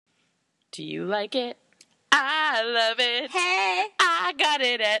Do you like it? I love it. Hey. I got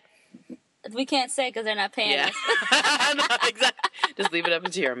it at... We can't say because they're not paying us. No, exactly. Just leave it up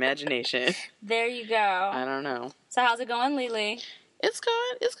into your imagination. There you go. I don't know. So how's it going, Lily? It's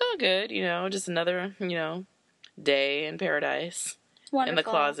going good, you know, just another, day in paradise. Wonderful. In the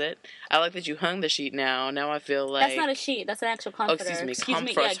closet. I like that you hung the sheet now. Now I feel like... That's not a sheet. That's an actual comforter. Oh, excuse me. Yeah,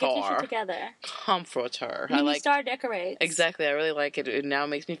 get your shit together. Comforter. Mini Star decorates. Exactly. I really like it. It now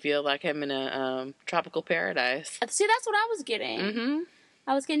makes me feel like I'm in a tropical paradise. See, that's what I was getting. Mm-hmm.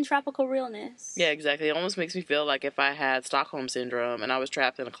 I was getting tropical realness. Yeah, exactly. It almost makes me feel like if I had Stockholm Syndrome and I was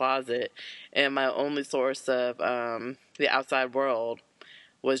trapped in a closet and my only source of the outside world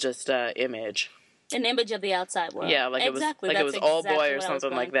was just image. An image of the outside world. Yeah, like exactly. it was All Boy or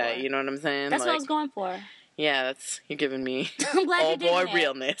something like that. You know what I'm saying? That's what I was going for. Yeah, you're giving me I'm glad All Boy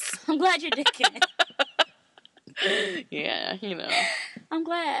realness. I'm glad you're digging it. Yeah, I'm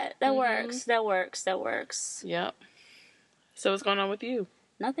glad. That works. That works. Yep. So what's going on with you?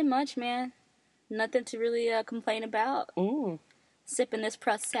 Nothing much, man. Nothing to really complain about. Ooh. Sipping this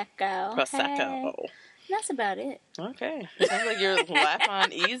Prosecco. Hey. That's about it. Okay. It sounds like you're laughing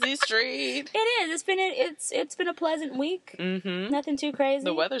on easy street. It is. It's been a pleasant week. Mm-hmm. Nothing too crazy.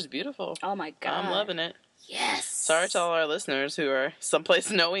 The weather's beautiful. Oh my God. I'm loving it. Yes. Sorry to all our listeners who are someplace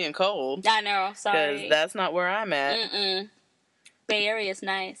snowy and cold. I know. Sorry. Because that's not where I'm at. Mm-mm. Bay Area is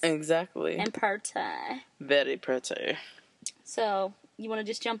nice. Exactly. And pretty. Very pretty. So, you want to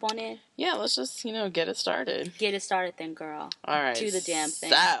just jump on in? Yeah, let's just, get it started. Get it started then, girl. All right. Do the damn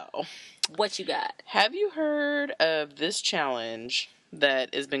thing. So, what you got? Have you heard of this challenge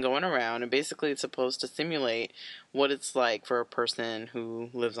that has been going around? And basically it's supposed to simulate what it's like for a person who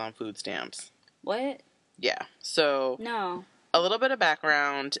lives on food stamps. What? Yeah. So, no. A little bit of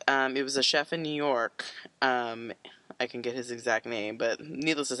background. It was a chef in New York. I can get his exact name, but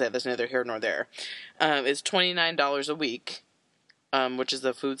needless to say, that's neither here nor there. It's $29 a week. Which is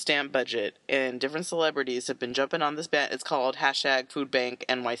the food stamp budget, and different celebrities have been jumping on this bet. It's called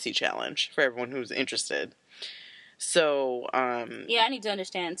 #FoodBankNYC Challenge for everyone who's interested. So, yeah, I need to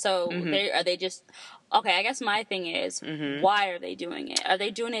understand. So, are they just... Okay, I guess my thing is, why are they doing it? Are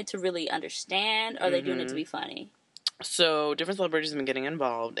they doing it to really understand, or are they doing it to be funny? So, different celebrities have been getting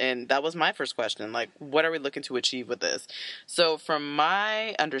involved, and that was my first question. Like, what are we looking to achieve with this? So, from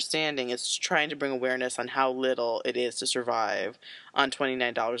my understanding, it's trying to bring awareness on how little it is to survive on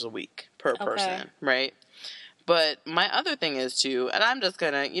 $29 a week per person, right? But my other thing is, too, and I'm just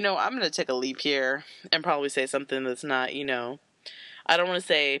gonna, I'm gonna take a leap here and probably say something that's not, I don't want to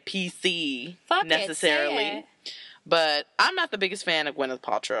say PC necessarily, but I'm not the biggest fan of Gwyneth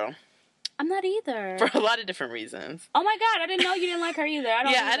Paltrow. I'm not either. For a lot of different reasons. Oh my God, I didn't know you didn't like her either.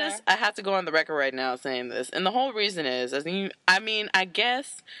 I have to go on the record right now saying this. And the whole reason is, I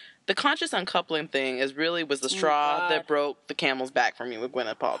guess the conscious uncoupling thing was the straw that broke the camel's back for me with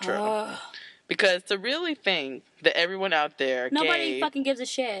Gwyneth Paltrow. Because to really think that everyone out there Nobody fucking gives a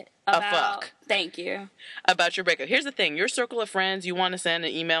shit about... A fuck. Thank you. About your breakup. Here's the thing. Your circle of friends, you want to send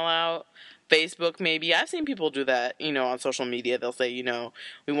an email out... Facebook, maybe. I've seen people do that, on social media. They'll say,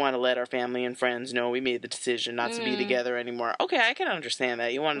 we want to let our family and friends know we made the decision not to be together anymore. Okay, I can understand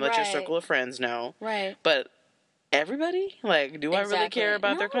that. You want to let your circle of friends know. Right. But everybody? Like, do I really care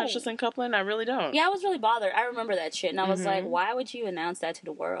about their conscious uncoupling? I really don't. Yeah, I was really bothered. I remember that shit. And I was like, why would you announce that to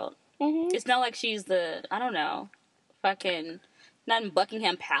the world? It's not like she's the, I don't know, fucking... Not in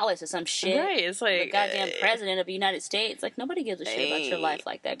Buckingham Palace or some shit. Right, it's like... The goddamn president of the United States. Like, nobody gives a shit about your life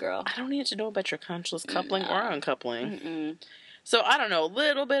like that, girl. I don't need to know about your conscious coupling or uncoupling. So, I don't know. A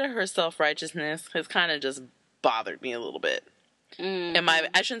little bit of her self-righteousness has kind of just bothered me a little bit.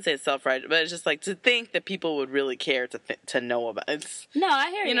 I shouldn't say self-righteous, but it's just like to think that people would really care to know about it. No,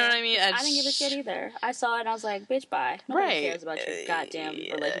 I hear you. You know what I mean? I didn't give a shit either. I saw it and I was like, bitch, bye. Nobody cares about your goddamn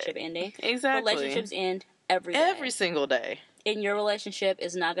relationship ending. Exactly. Relationships end every day. Every single day. In your relationship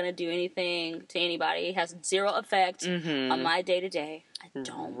is not going to do anything to anybody. It has zero effect on my day-to-day. I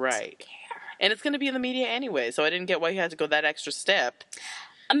don't care. And it's going to be in the media anyway, so I didn't get why you had to go that extra step.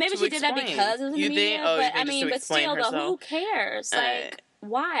 Maybe she did that because it was in the media, but still, though, who cares? Like,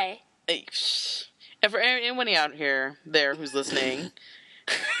 why? And for anyone out there who's listening...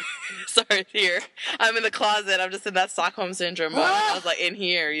 Sorry, here. I'm in the closet. I'm just in that Stockholm Syndrome mode. I was like, in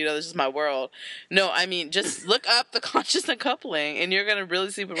here, this is my world. No, I mean, just look up the conscious uncoupling, and you're going to really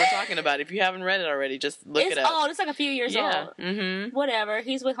see what we're talking about. If you haven't read it already, just look it up. Oh, it's like a few years old. Whatever.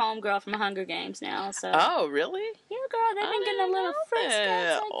 He's with Homegirl from Hunger Games now, so. Oh, really? Yeah, girl, they've been getting a little frisk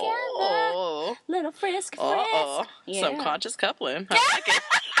together. Oh. Little frisk. Yeah. Some conscious coupling. I like it.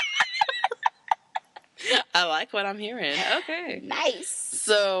 I like what I'm hearing. Okay. Nice.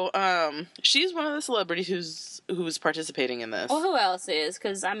 So, she's one of the celebrities who's participating in this. Well, who else is?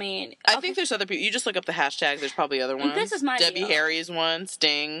 Because, I mean... I think there's other people. You just look up the hashtag. There's probably other ones. This is my Debbie deal. Harry's one.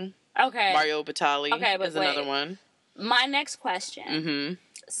 Sting. Okay. Mario Batali is another one. My next question.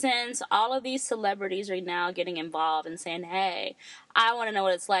 Since all of these celebrities are now getting involved and saying, hey, I want to know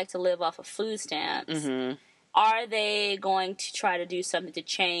what it's like to live off of food stamps, are they going to try to do something to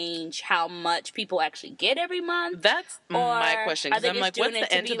change how much people actually get every month? That's my question. Because I'm like, what's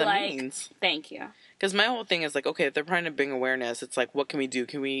the end of the means? Thank you. Because my whole thing is like, okay, if they're trying to bring awareness, it's like, what can we do?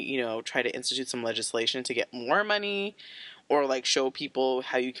 Can we, try to institute some legislation to get more money? Or, like, show people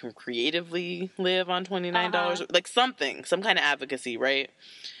how you can creatively live on $29? Like, some kind of advocacy, right?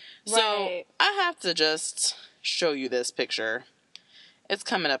 So, I have to just show you this picture. It's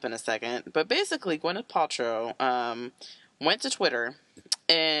coming up in a second. But basically, Gwyneth Paltrow went to Twitter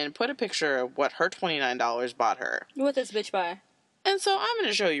and put a picture of what her $29 bought her. What this bitch buy? And so, I'm going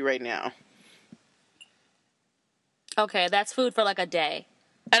to show you right now. Okay, that's food for, like, a day.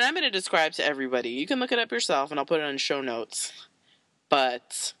 And I'm going to describe to everybody. You can look it up yourself, and I'll put it in show notes.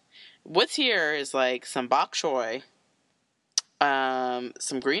 But what's here is, like, some bok choy,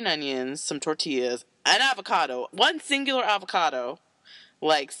 some green onions, some tortillas, an avocado, one singular avocado,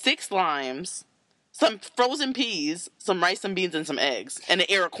 like 6 limes, some frozen peas, some rice and beans, and some eggs, and an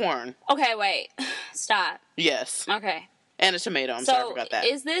ear of corn. Okay, wait. Stop. Yes. Okay. And a tomato. I'm sorry, I forgot that.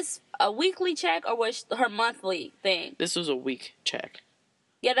 Is this a weekly check or was her monthly thing? This was a week check.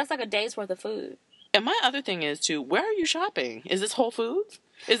 Yeah, that's like a day's worth of food. And my other thing is, too, where are you shopping? Is this Whole Foods?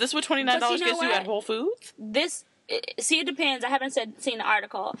 Is this what $29 gets you at Whole Foods? It depends. I haven't seen the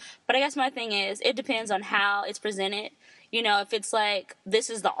article. But I guess my thing is, it depends on how it's presented. If it's like, this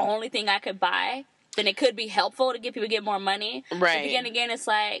is the only thing I could buy, then it could be helpful to get people to get more money. Right. But again, it's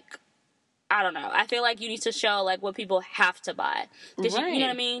like, I don't know. I feel like you need to show, like, what people have to buy. Right. You know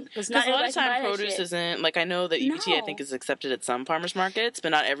what I mean? Because a lot of time produce isn't, like, I know that UBT, I think, is accepted at some farmers markets, but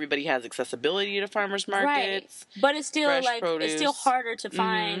not everybody has accessibility to farmers markets. Right. But it's still, produce. it's still harder to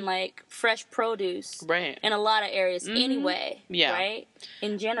find, like, fresh produce. Right. In a lot of areas anyway. Yeah. Right?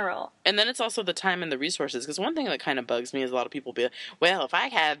 In general. And then it's also the time and the resources, because one thing that kind of bugs me is a lot of people be like, well, if I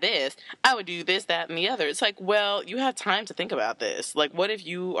had this, I would do this, that, and the other. It's like, well, you have time to think about this. Like, what if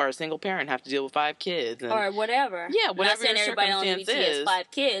you are a single parent, have to deal with 5 kids? Or whatever. Yeah, whatever your circumstance is. Has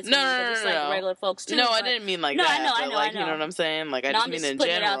 5 kids. No. Like regular folks too. No, I didn't mean like that. I know. You know what I'm saying? Like, I just mean in general. I'm just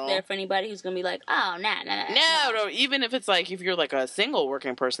putting it out there for anybody who's going to be like, oh, nah. No, even if it's like, if you're like a single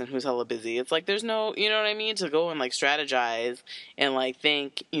working person who's hella busy, it's like there's no, you know what I mean? To go and like strategize and like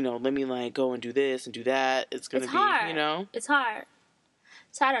think, let me like go and do this and do that. It's going to be, hard. It's hard.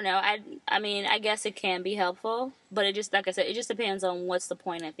 So I don't know. I mean, I guess it can be helpful, but it just, like I said, it just depends on what's the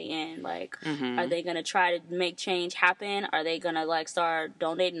point at the end. Like, are they going to try to make change happen? Are they going to like start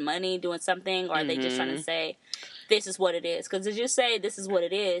donating money, doing something? Or are they just trying to say, this is what it is? Because to just say this is what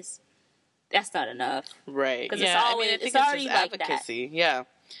it is, that's not enough. Right. Because it's already like advocacy. That. Yeah.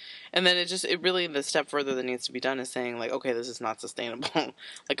 And then it really, the step further that needs to be done is saying, like, okay, this is not sustainable.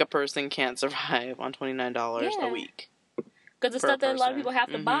 Like, a person can't survive on $29 a week. Because the stuff that a lot of people have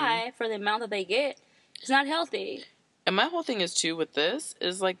to buy for the amount that they get, it's not healthy. And my whole thing is, too, with this,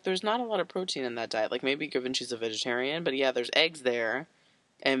 is, like, there's not a lot of protein in that diet. Like, maybe given she's a vegetarian, but yeah, there's eggs there,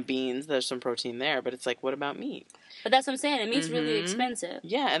 and beans, there's some protein there, but it's like, what about meat? But that's what I'm saying, and meat's really expensive.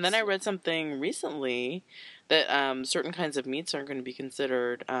 Yeah, and then I read something recently that certain kinds of meats aren't going to be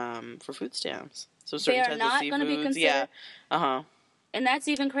considered for food stamps. So certain types of seafoods. They are not going to be considered? Yeah. Uh-huh. And that's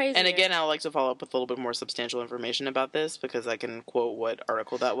even crazier. And again, I would like to follow up with a little bit more substantial information about this because I can quote what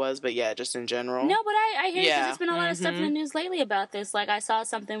article that was. But yeah, just in general. No, but I hear because there's been a lot of stuff in the news lately about this. Like I saw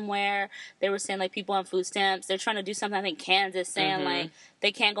something where they were saying like people on food stamps, they're trying to do something, I think Kansas, saying like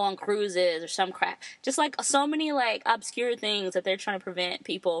they can't go on cruises or some crap. Just like so many like obscure things that they're trying to prevent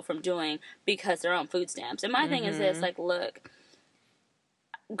people from doing because they're on food stamps. And my thing is this, like, look,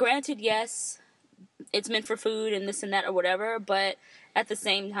 granted, yes, it's meant for food and this and that or whatever, but at the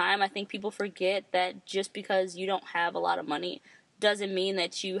same time, I think people forget that just because you don't have a lot of money doesn't mean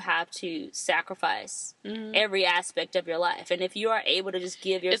that you have to sacrifice every aspect of your life. And if you are able to just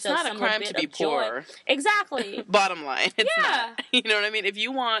give yourself some bit of joy... It's not a crime to be poor. Exactly. Bottom line. It's not. You know what I mean? If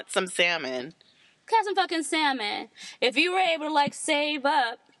you want some salmon... Have some fucking salmon. If you were able to, like, save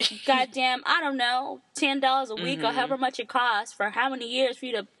up, goddamn, I don't know, $10 a week or however much it costs for how many years for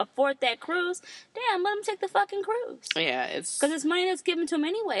you to afford that cruise, damn, let them take the fucking cruise. Yeah, it's... Because it's money that's given to them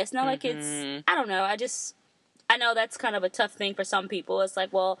anyway. It's not like it's... I don't know. I know that's kind of a tough thing for some people. It's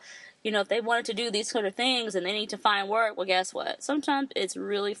like, well, if they wanted to do these sort of things and they need to find work, well, guess what? Sometimes it's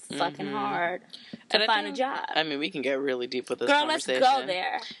really fucking hard to find a job. I mean, we can get really deep with this Girl, conversation. let's go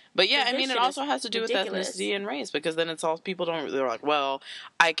there. But yeah, I mean, it also has to do with ethnicity and race, because then it's all, people don't, they're like, well,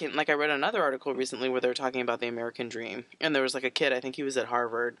 I read another article recently where they were talking about the American dream, and there was like a kid, I think he was at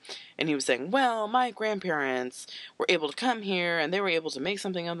Harvard, and he was saying, well, my grandparents were able to come here, and they were able to make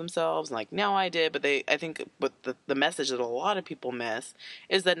something of themselves, and like, now I did, but I think what the message that a lot of people miss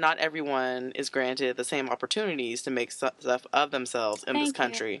is that not everyone is granted the same opportunities to make stuff of themselves in this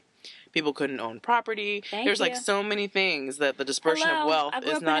country. People couldn't own property. There's like so many things that the dispersion of wealth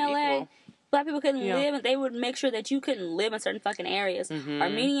is not equal. Black people couldn't live, and they would make sure that you couldn't live in certain fucking areas.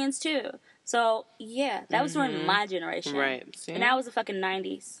 Armenians too. So yeah, that was during my generation, right? See? And that was the fucking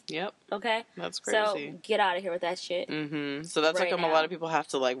 90s. Yep. Okay. That's crazy. So get out of here with that shit. So that's like a lot of people have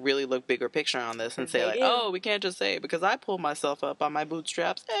to like really look bigger picture on this and say like, oh, we can't just say because I pulled myself up on my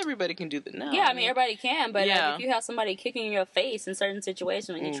bootstraps. Everybody can do that. No. Yeah, I mean everybody can, but if you have somebody kicking in your face in certain situations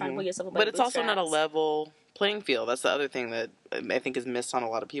when you're trying to pull yourself up, but it's also not a level playing field. That's the other thing that I think is missed on a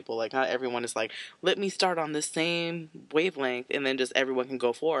lot of people. Like, not everyone is like, let me start on this same wavelength and then just everyone can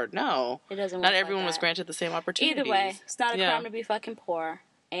go forward. No. It doesn't work. Not everyone was granted the same opportunities. Either way, it's not a crime to be fucking poor.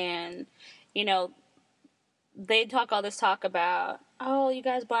 And, they talk all this talk about, oh, you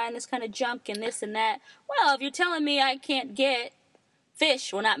guys buying this kind of junk and this and that. Well, if you're telling me I can't get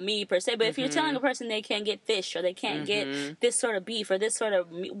fish, well, not me per se, but if you're telling a person they can't get fish or they can't get this sort of beef or this sort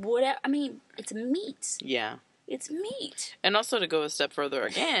of meat, whatever, I mean, it's meat. Yeah. It's meat. And also, to go a step further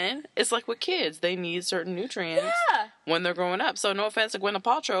again, it's like with kids. They need certain nutrients when they're growing up. So no offense to Gwyneth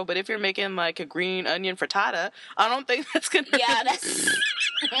Paltrow, but if you're making like a green onion frittata, I don't think that's going to... Yeah, that's...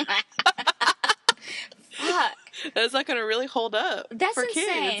 Fuck. That's not going to really hold up for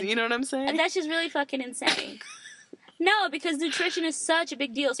insane. Kids. You know what I'm saying? And that's just really fucking insane. No, because nutrition is such a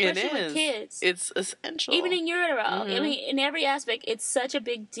big deal, especially with kids. It's essential. Even in utero. I mean, in every aspect, it's such a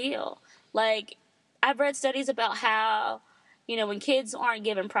big deal. Like, I've read studies about how, when kids aren't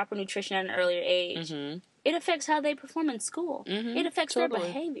given proper nutrition at an earlier age, it affects how they perform in school. It affects their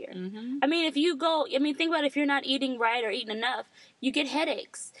behavior. I mean, think about it, if you're not eating right or eating enough, you get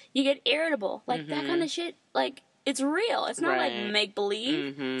headaches. You get irritable. Like, that kind of shit, like, it's real. It's not like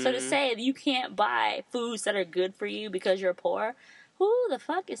make-believe. So to say you can't buy foods that are good for you because you're poor, who the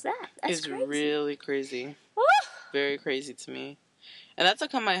fuck is that? That's crazy. It's really crazy. Very crazy to me. And that's how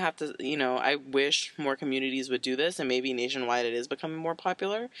come I have to, I wish more communities would do this, and maybe nationwide it is becoming more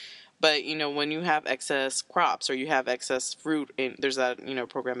popular. But, when you have excess crops or you have excess fruit, and there's that,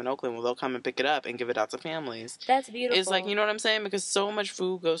 program in Oakland where they'll come and pick it up and give it out to families. That's beautiful. It's like, you know what I'm saying? Because so much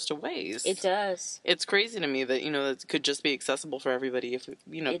food goes to waste. It does. It's crazy to me that, that could just be accessible for everybody if,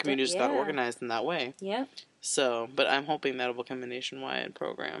 communities got organized in that way. Yep. So, but I'm hoping that will become a nationwide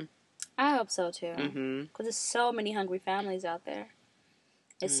program. I hope so, too. Because there's so many hungry families out there.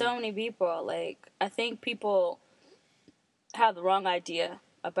 There's so many people. Like, I think people have the wrong idea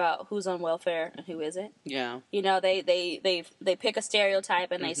about who's on welfare and who isn't. Yeah. They pick a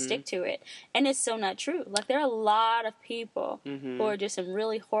stereotype and they stick to it. And it's so not true. Like, there are a lot of people who are just in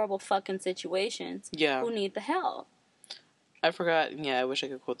really horrible fucking situations who need the help. I forgot. Yeah, I wish I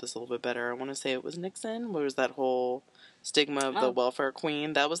could quote this a little bit better. I want to say it was Nixon. Where was that whole stigma of the welfare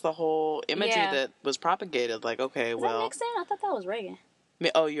queen? That was the whole imagery that was propagated. Like, okay, was that Nixon? I thought that was Reagan.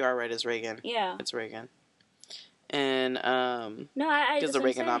 Oh, you are right. It's Reagan. Yeah. It's Reagan. And, no, I because the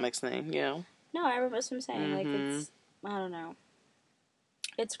Reaganomics thing, No, I remember what I'm saying. Like, it's, I don't know.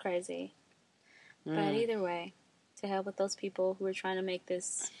 It's crazy. But either way, to hell with those people who are trying to make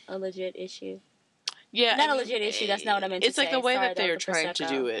this a legit issue. Yeah. Not a legit issue, that's not what I meant to say. It's like the way that they're trying to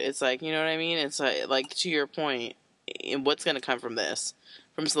do it. It's like, you know what I mean? It's like to your point, what's going to come from this?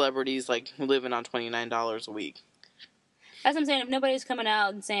 From celebrities, like, living on $29 a week. That's what I'm saying. If nobody's coming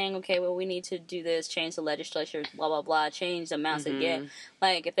out and saying, okay, well, we need to do this, change the legislature, blah, blah, blah, change the amounts they get.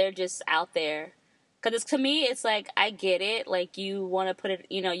 Like, if they're just out there. Because to me, it's like, I get it. Like, you want to put it,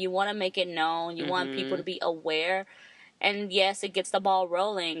 you want to make it known. You want people to be aware. And yes, it gets the ball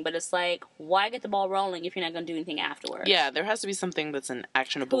rolling, but it's like, why get the ball rolling if you're not going to do anything afterwards? Yeah, there has to be something that's an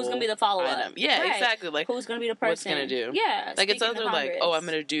actionable Who's going to be the follow-up? Item. Yeah, right. Exactly. Like, who's going to be the person? What's going to do? Yeah. Like, it's other like, oh, I'm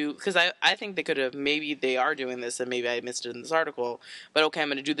going to do, because I think they could have, maybe they are doing this, and maybe I missed it in this article, but okay, I'm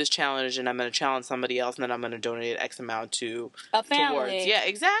going to do this challenge, and I'm going to challenge somebody else, and then I'm going to donate X amount to a family. Towards, yeah,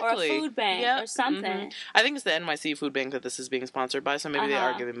 exactly. Or a food bank or something. I think it's the NYC food bank that this is being sponsored by, so maybe they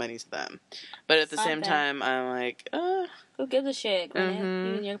are giving money to them. But at the same time, I'm like, who gives a shit?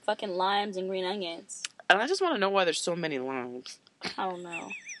 When your fucking limes and green onions. And I just want to know why there's so many limes. I don't know.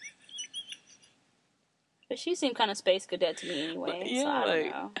 But she seemed kind of space cadet to me anyway. Yeah, so I don't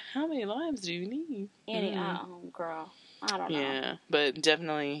know. How many lives do you need? Girl. I don't know. Yeah, but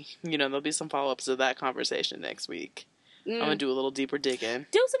definitely, there'll be some follow-ups to that conversation next week. I'm going to do a little deeper digging.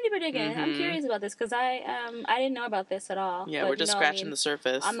 Do some deeper digging. I'm curious about this because I didn't know about this at all. Yeah, we're just scratching the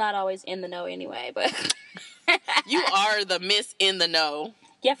surface. I'm not always in the know anyway, but... You are the Miss in the know.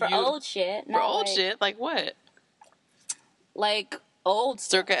 Yeah, for old shit. For old shit? Like what? Like old...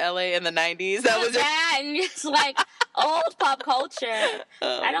 Circa LA in the 90s? That was that, and just like old pop culture.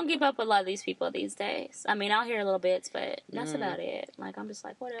 I don't keep up with a lot of these people these days. I mean, I'll hear little bits, but that's about it. Like, I'm just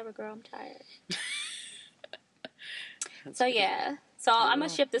like, whatever, girl, I'm tired. So, yeah. So, I'm going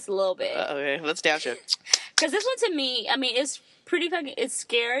to shift this a little bit. Okay, let's downshift. Because this one, to me, I mean, it's pretty fucking... It's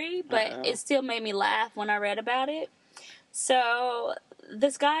scary, but it still made me laugh when I read about it. So,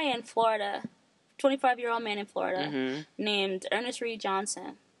 this guy in Florida, 25-year-old man in Florida, named Ernest Reed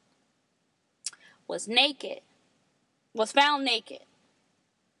Johnson, was found naked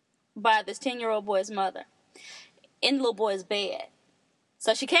by this 10-year-old boy's mother in the little boy's bed.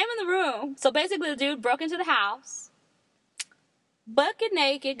 So she came in the room. So basically the dude broke into the house, bucket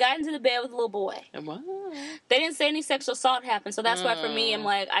naked, got into the bed with the little boy. What? They didn't say any sexual assault happened, so that's why for me I'm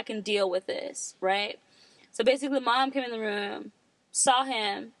like, I can deal with this, right? So basically mom came in the room, saw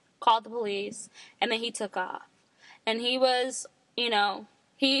him, called the police, and then he took off. And he was, he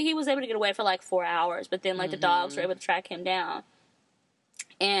was able to get away for like 4 hours, but then like the dogs were able to track him down.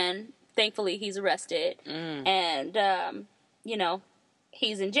 And thankfully he's arrested. And,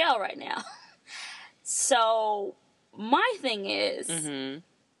 he's in jail right now. So my thing is,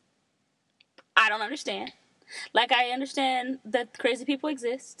 I don't understand. Like, I understand that crazy people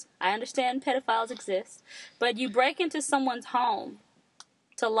exist. I understand pedophiles exist. But you break into someone's home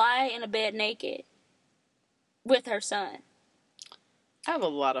to lie in a bed naked with her son. I have a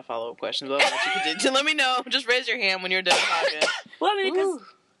lot of follow-up questions. Let me know. Just raise your hand when you're done talking. Well, I mean, because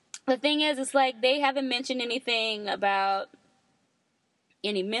the thing is, it's like they haven't mentioned anything about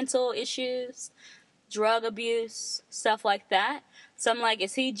any mental issues, drug abuse, stuff like that. So I'm like,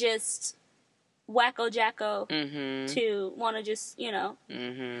 is he just wacko jacko to want to just,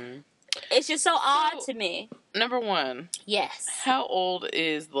 It's just so odd to me. Number one. Yes. How old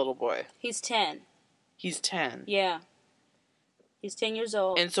is the little boy? He's 10. He's 10? Yeah. He's 10 years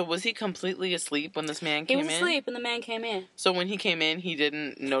old. And so was he completely asleep when this man came in? He was asleep when the man came in. So when he came in, he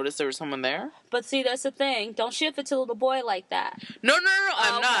didn't notice there was someone there? But see, that's the thing. Don't shift it to a little boy like that. No,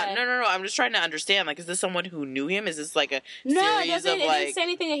 I'm not. No. I'm just trying to understand. Like, is this someone who knew him? Is this like a series of like... it didn't say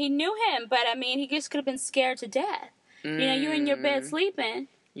anything that he knew him. But, I mean, he just could have been scared to death. You're in your bed sleeping.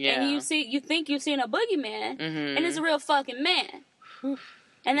 Yeah. And you think you're seeing a boogeyman. And it's a real fucking man.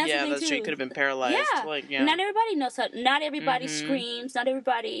 And that's the thing that's true. He could have been paralyzed. Yeah. Not everybody knows how. Not everybody screams. Not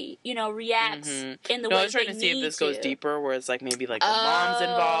everybody, reacts in the way they need to. I was trying to see if this goes deeper, where it's like maybe like the mom's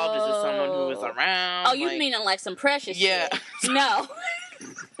involved. Is this someone who was around? Oh, you mean like some precious shit? No.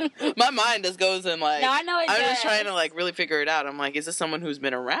 My mind just goes in like. No, I know it does. I'm just trying to like really figure it out. I'm like, is this someone who's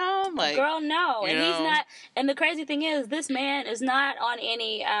been around? Like, girl, no, and he's not. And the crazy thing is, this man is not on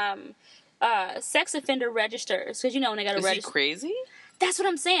any sex offender registers because when they got to register. Is he crazy? That's what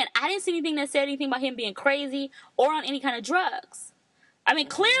I'm saying. I didn't see anything that said anything about him being crazy or on any kind of drugs. I mean,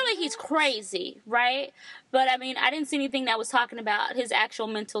 clearly he's crazy, right? But, I mean, I didn't see anything that was talking about his actual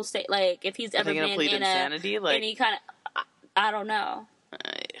mental state. Like, if he's ever been in insanity? Like, any kind of... I don't know.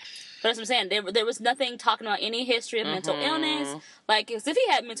 But that's what I'm saying. There was nothing talking about any history of mental illness. Like, 'cause if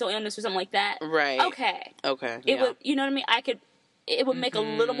he had mental illness or something like that... Right. Okay. It would... You know what I mean? It would make a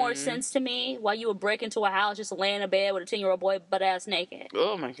little more sense to me why you would break into a house just lay in a bed with a 10-year-old boy butt-ass naked.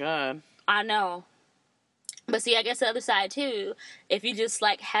 Oh, my God. I know. But see, I guess the other side, too, if you just,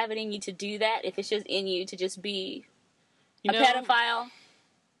 like, have it in you to do that, if it's just in you to just be a pedophile.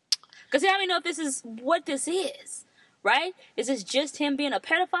 Because I don't even know if this is what this is, right? Is this just him being a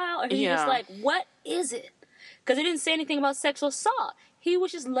pedophile? Or is he just like, what is it? Because it didn't say anything about sexual assault. He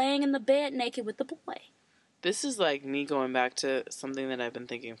was just laying in the bed naked with the boy. This is like me going back to something that I've been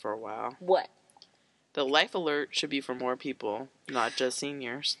thinking for a while. What? The life alert should be for more people, not just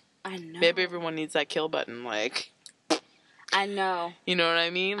seniors. I know. Maybe everyone needs that kill button, like... I know. You know what I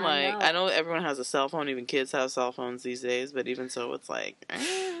mean? I know everyone has a cell phone, even kids have cell phones these days, but even so, it's like...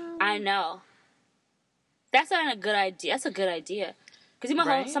 I know. That's not a good idea. That's a good idea. Because you might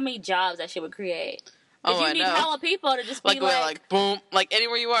have so many jobs that shit would create. Because you need hella people to just be like, boom, like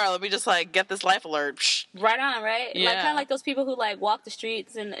anywhere you are, let me just like get this life alert. Psh. Right on, right? Yeah. Like kind of like those people who like walk the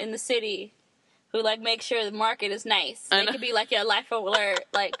streets in the city, who like make sure the market is nice. They could be like your life alert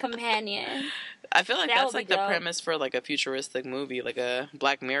like companion. I feel like that's like the premise for like a futuristic movie, like a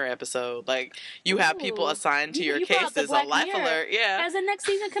Black Mirror episode. Like you have people assigned to your cases, a life alert. Yeah. Has the next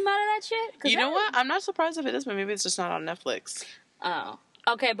season come out of that shit? You know what? I'm not surprised if it is, but maybe it's just not on Netflix. Oh.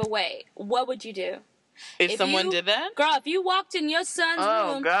 Okay, but wait. What would you do? If someone did that? Girl, if you walked in your son's room.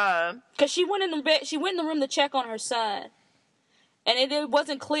 Oh, God. Because she went in the room to check on her son. And it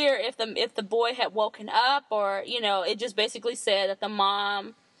wasn't clear if the boy had woken up or, it just basically said that the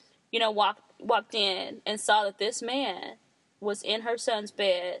mom, walked in and saw that this man was in her son's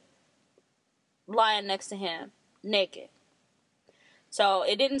bed, lying next to him, naked. So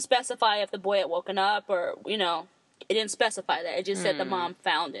it didn't specify if the boy had woken up or, it didn't specify that. It just said the mom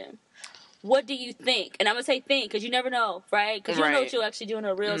found him. What do you think? And I'm going to say think, because you never know, right? Because you don't know what you'll actually do in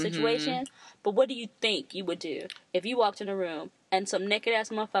a real situation. But what do you think you would do if you walked in a room and some naked-ass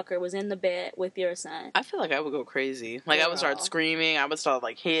motherfucker was in the bed with your son? I feel like I would go crazy. Like, I would start screaming. I would start,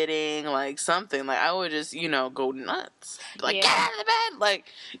 like, hitting, like, something. Like, I would just, go nuts. Like, get out of the bed! Like,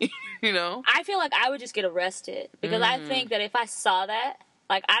 I feel like I would just get arrested. Because I think that if I saw that...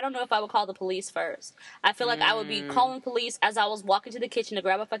 Like, I don't know if I would call the police first. I feel like I would be calling police as I was walking to the kitchen to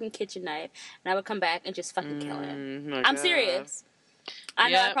grab a fucking kitchen knife. And I would come back and just fucking kill him. I'm serious. I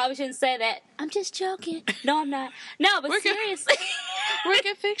know I probably shouldn't say that. I'm just joking. No, I'm not. No, but seriously. Work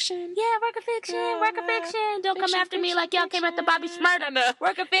of fiction. Yeah, work of fiction. Work of fiction. Don't come after me like y'all came after Bobby Shmurda.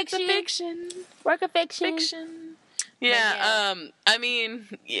 Work of fiction. Work of fiction. Yeah, I mean,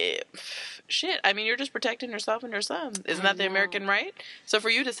 shit. I mean, you're just protecting yourself and your son. Isn't that the American right? So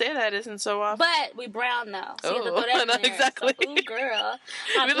for you to say that isn't so off. But we brown though. So you have to throw that in there. Exactly. So, ooh, girl,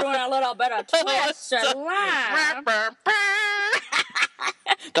 I'm throwing a little bit of twist or line.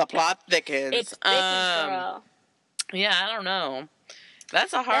 The plot thickens. It thickens, girl. Yeah, I don't know.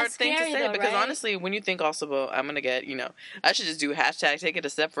 That's a hard thing to say because honestly, when you think also about, I'm going to get, I should just do hashtag take it a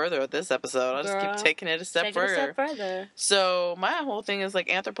step further with this episode. I'll just keep taking it a step further. So my whole thing is like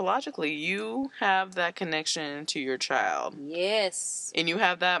anthropologically, you have that connection to your child. Yes. And you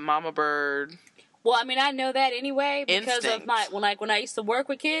have that mama bird. Well, I mean, I know that anyway because of when I used to work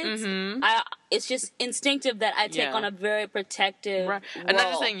with kids. It's just instinctive that I take on a very protective role. I'm not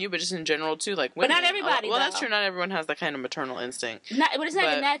just saying you, but just in general too, like women. But not everybody. Well, that's true. Not everyone has that kind of maternal instinct. But it's not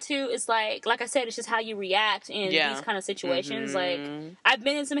even that too. It's like I said, it's just how you react in these kind of situations. Like I've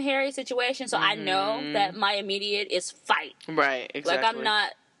been in some hairy situations, so I know that my immediate is fight. Right. Exactly. Like I'm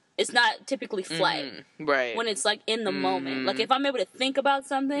not. It's not typically flight. Right. When it's like in the moment. Like if I'm able to think about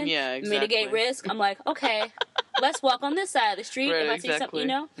something, mitigate risk, I'm like, okay, let's walk on this side of the street if I see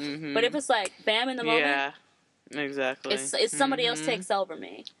something, But if it's like bam in the moment. Yeah. Exactly. It's somebody else takes over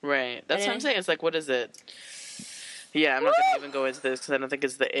me. Right. That's what I'm saying. It's like, what is it? Yeah, I'm not going to even go into this because I don't think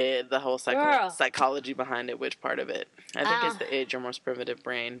it's the whole psychology behind it, which part of it. I think it's the id, your most primitive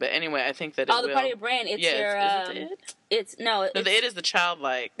brain. But anyway, I think that it will. Oh, the part of your brain. It's your... Is it the id? The id is the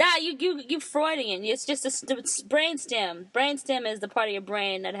childlike. Nah, you Freudian. It's just the brain stem. Brain stem is the part of your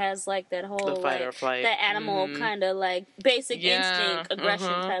brain that has like that whole... The fight or flight. That animal kind of like basic instinct, aggression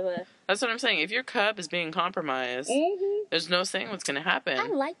type of... That's what I'm saying. If your cub is being compromised, there's no saying what's going to happen. I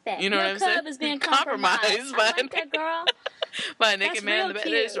like that. You know what I'm saying? Your cub is being compromised. By I like that, girl. By a naked man in the bed.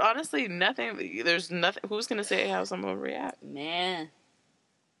 There's honestly nothing. There's nothing. Who's going to say how someone will react? Man.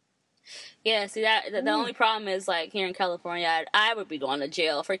 Yeah, see, the only problem is, like, here in California, I would be going to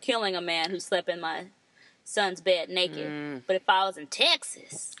jail for killing a man who slept in my son's bed naked. But if I was in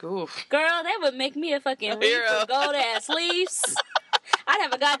Texas, girl, that would make me a fucking leaf of gold-ass leaves. I'd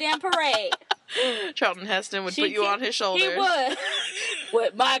have a goddamn parade. Charlton Heston would put you on his shoulders. He would.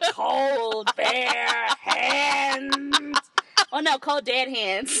 With my cold, bare hands. Oh, no, cold, dead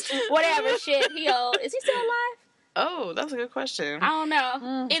hands. Whatever, shit. Is he still alive? Oh, that's a good question. I don't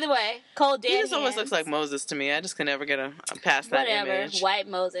know. Either way, cold, dead hands. He just always looks like Moses to me. I just can never get past that image. Whatever, white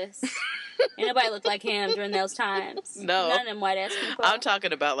Moses. Ain't nobody looked like him during those times. No. None of them white-ass people. I'm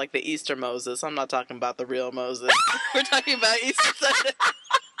talking about, like, the Easter Moses. I'm not talking about the real Moses. We're talking about Easter Sunday.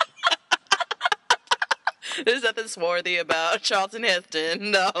 There's nothing swarthy about Charlton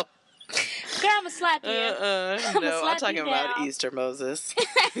Heston. No. Girl, I'm going to slap you. No, I'm talking about Easter Moses.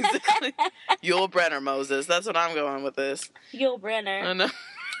 Yul Brynner Moses. That's what I'm going with this. Yul Brynner. I know.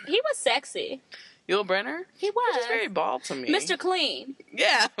 He was sexy. Yul Brynner? He was. He's very bald to me. Mr. Clean.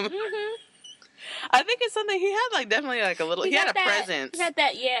 Yeah. I think it's something he had, like, definitely, like, a little... He had a presence. He had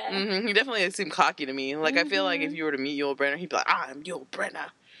that, yeah. He definitely seemed cocky to me. Like, I feel like if you were to meet Yul Brynner, he'd be like, I'm Yul Brynner.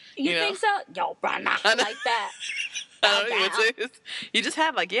 You think so? Yul Brynner. Like that. I don't know. You just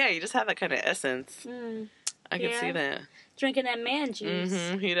have, like, you just have that kind of essence. I can see that. Drinking that man juice.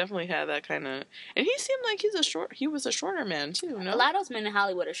 Mm-hmm. He definitely had that kind of, and he seemed like he was a shorter man too. No, a lot of those men in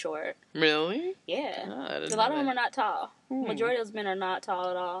Hollywood are short. Really? Yeah, a lot of them are not tall. Majority of those men are not tall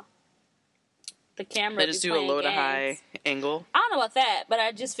at all. The camera. They just do a low to high angle. I don't know about that, but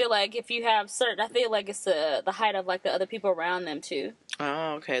I just feel like if you have I feel like it's the height of like the other people around them too.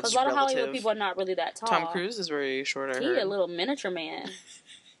 Oh, okay. Because a lot of Hollywood people are not really that tall. Tom Cruise is very short. He's a little miniature man.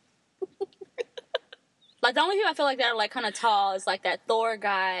 Like, the only people I feel like that are, like, kind of tall is, like, that Thor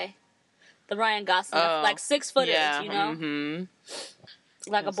guy, the Ryan Gosling, like, 6 footers, you know?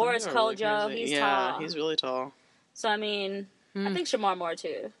 Mm-hmm. Like, a Boris Kojo, he's tall. Yeah, he's really tall. So, I mean, I think Shamar Moore,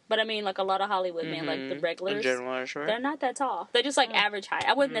 too. But, I mean, like, a lot of Hollywood men, like, the regulars, in general, are short. They're not that tall. They're just, like, average height.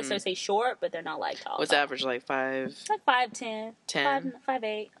 I wouldn't necessarily say short, but they're not, like, tall. What's average, like, 5? Like, 5'10".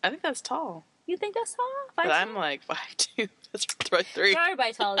 5'8". I think that's tall. You think that's tall? 5'2"? But I'm, like, 5'2". That's 3.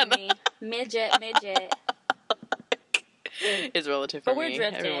 Everybody taller than me. Midget. It's relative for me. But we're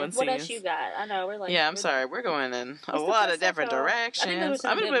drifting. What else you got? I know, we're like... Yeah, I'm sorry. We're going in a lot of different directions.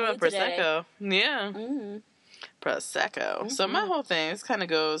 I'm going to put Prosecco. Yeah. Mm-hmm. Prosecco. Mm-hmm. So my whole thing, this kind of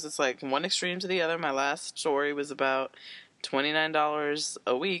goes, it's like one extreme to the other. My last story was about $29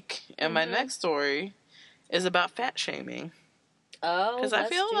 a week. And my next story is about fat shaming. Oh, because I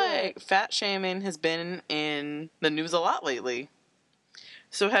feel like fat shaming has been in the news a lot lately.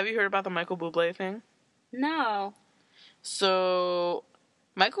 So have you heard about the Michael Bublé thing? No. So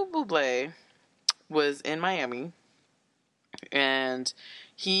Michael Bublé was in Miami, and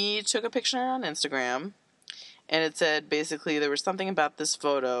he took a picture on Instagram, and it said basically there was something about this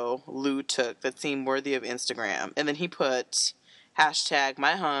photo Lou took that seemed worthy of Instagram, and then he put hashtag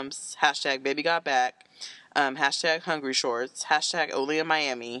my humps, hashtag baby got back, hashtag hungry shorts, hashtag only in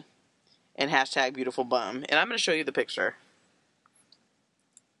Miami, and hashtag beautiful bum. And I'm going to show you the picture.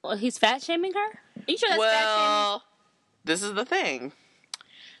 Well, he's fat shaming her? Are you sure that's fat shaming? This is the thing.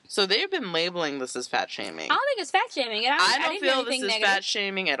 So they've been labeling this as fat shaming. I don't think it's fat shaming. I don't feel this is fat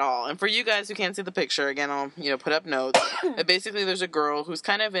shaming at all. And for you guys who can't see the picture, again, I'll put up notes. Basically, there's a girl who's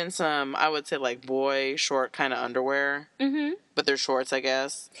kind of in some, I would say, like boy short kind of underwear. Mm-hmm. But they're shorts, I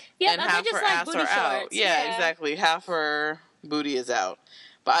guess. Yeah, and half her ass are out. Yeah, exactly. Half her booty is out.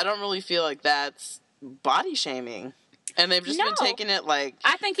 But I don't really feel like that's body shaming. And they've just been taking it like...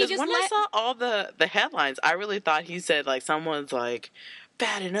 I think he just when I saw all the headlines, I really thought he said, like, someone's, like,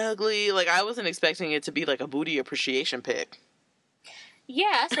 fat and ugly. Like, I wasn't expecting it to be, like, a booty appreciation pic.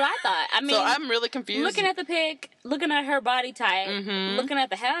 Yeah, that's what I thought. I mean... So I'm really confused. Looking at the pic, looking at her body type, looking at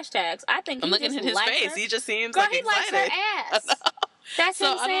the hashtags, I think he just looking at his face. Her. He just seems Girl, like excited. He likes her ass. That's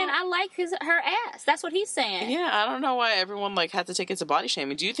him saying, I like her ass. That's what he's saying. Yeah, I don't know why everyone, like, had to take it to body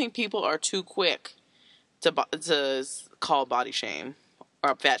shaming. Do you think people are too quick to call body shame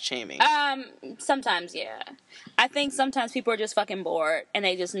or fat shaming? Sometimes, yeah. I think sometimes people are just fucking bored and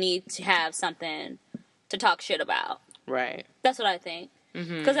they just need to have something to talk shit about. Right. That's what I think.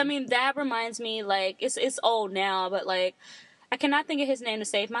 Because, I mean, that reminds me, like, it's old now, but, like, I cannot think of his name to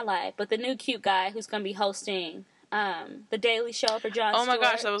save my life, but the new cute guy who's going to be hosting the Daily Show for Jon Stewart. Oh my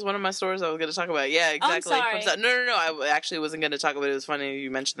gosh, that was one of my stories I was going to talk about. Yeah, exactly. I'm sorry. No. I actually wasn't going to talk about it. It was funny you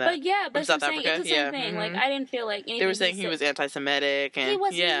mentioned that. But yeah, but South Africa. It's the same thing. Like, I didn't feel like anything. They were saying he was anti-Semitic. And, he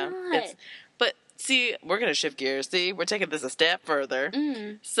was not. But see, we're going to shift gears. See, we're taking this a step further.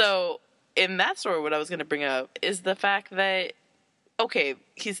 So, in that story, what I was going to bring up is the fact that, okay,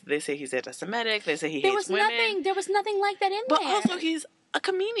 they say he's anti-Semitic. They say he hates women. There was nothing like that in there. But also, he's a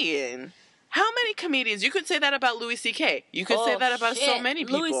comedian. How many comedians? You could say that about Louis C.K. You could say that about so many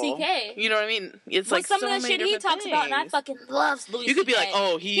people. Louis C.K. You know what I mean? It's like some of the shit he talks about, and I fucking love Louis C.K. You could be like,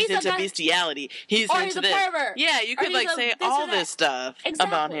 oh, he's into bestiality. He's into this. Pervert. Yeah, you could like say all this stuff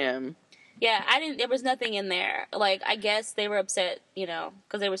about him. Yeah, there was nothing in there. Like, I guess they were upset,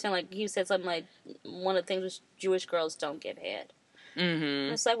 because they were saying, like, he said something like, one of the things was Jewish girls don't give head.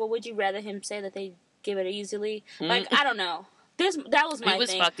 Mm-hmm. It's like, well, would you rather him say that they give it easily? Like, I don't know. That was my thing. He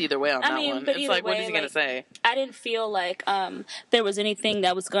was fucked either way on that one. It's like, what is he going to say? I didn't feel like there was anything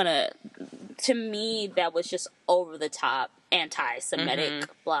that was going to me, that was just over the top, anti-Semitic,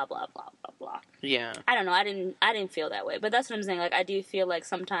 blah, blah, blah, blah, blah. Yeah. I don't know. I didn't feel that way. But that's what I'm saying. Like, I do feel like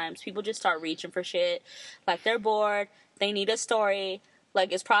sometimes people just start reaching for shit. Like, they're bored. They need a story.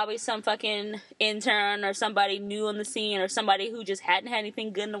 Like, it's probably some fucking intern or somebody new on the scene or somebody who just hadn't had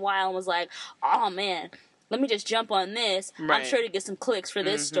anything good in a while and was like, oh, man, let me just jump on this. Right. I'm sure to get some clicks for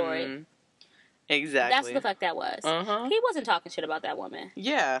this story. Exactly. That's the fuck that was. He wasn't talking shit about that woman.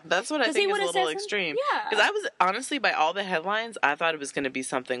 Yeah, that's what I think is a little extreme. Yeah. Because I was, honestly, by all the headlines, I thought it was going to be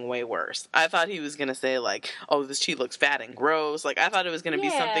something way worse. I thought he was going to say, like, oh, she looks fat and gross. Like, I thought it was going to be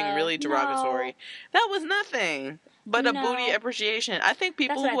something really derogatory. No. That was nothing. But a booty appreciation. I think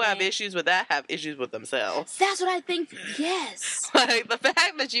people who have issues with that have issues with themselves. That's what I think. Yes. Like, the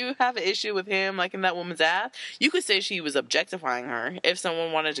fact that you have an issue with him, like, in that woman's ass, you could say she was objectifying her if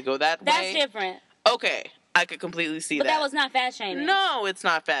someone wanted to go that way. That's different. Okay. I could completely see that. But that was not fat shaming. No, it's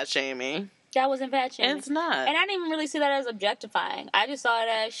not fat shaming. That wasn't fat shaming. It's not. And I didn't even really see that as objectifying. I just saw it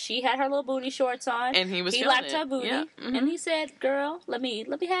as she had her little booty shorts on. And he liked her booty. Yeah. And he said, girl, let me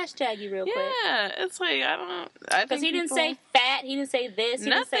hashtag you real quick. Yeah, it's like, because he didn't say fat. He didn't say this. He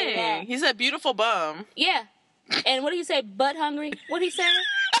didn't say that. He said beautiful bum. Yeah. And what did he say? Butt hungry? What did he say?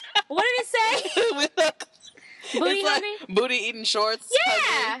 What did he say? Booty hungry? Like booty eating shorts? Yeah.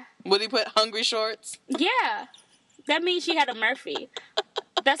 Hungry. Would he put hungry shorts? Yeah. That means she had a Murphy.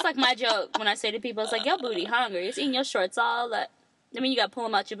 That's like my joke when I say to people, it's like, your booty hungry. It's eating your shorts all up. I mean, you got to pull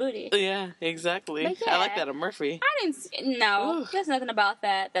them out your booty. Yeah, exactly. Yeah, I like that, a Murphy. No, there's nothing about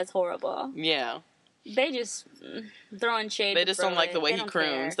that that's horrible. Yeah. They just throwing shade. They just don't like the way he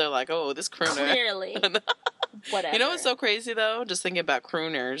croons. They're like, oh, this crooner. Clearly. Whatever. You know what's so crazy, though? Just thinking about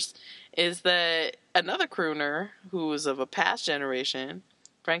crooners, is that another crooner who was of a past generation,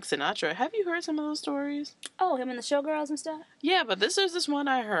 Frank Sinatra. Have you heard some of those stories? Oh, him and the showgirls and stuff? Yeah, but this one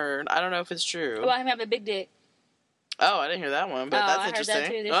I heard. I don't know if it's true. About him having a big dick. Oh, I didn't hear that one, but that's interesting. I heard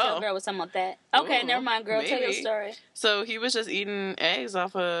that too. This showgirl was something like that. Okay, never mind, girl. Maybe. Tell your story. So he was just eating eggs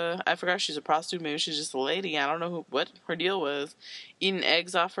off I forgot she's a prostitute. Maybe she's just a lady. I don't know what her deal was. Eating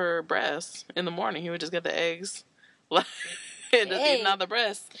eggs off her breasts in the morning. He would just get the eggs. And just eating out the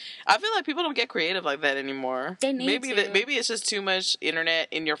breasts. I feel like people don't get creative like that anymore. They need to. Maybe it's just too much internet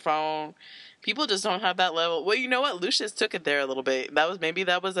in your phone. People just don't have that level. Well, you know what? Lucius took it there a little bit. Maybe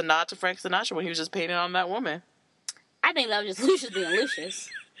that was a nod to Frank Sinatra when he was just painting on that woman. I think that was just Lucius being Lucius.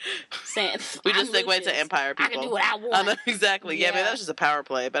 Saying, we just segued to Empire people. I can do what I want. Exactly. Yeah, maybe that was just a power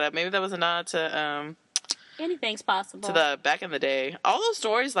play. But maybe that was a nod to... anything's possible. To the back in the day. All those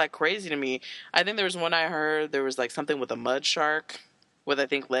stories like crazy to me. I think there was one I heard, there was like something with a mud shark with I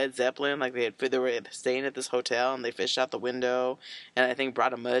think Led Zeppelin. Like they were staying at this hotel and they fished out the window and I think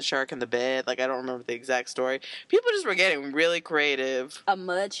brought a mud shark in the bed. Like I don't remember the exact story. People just were getting really creative. A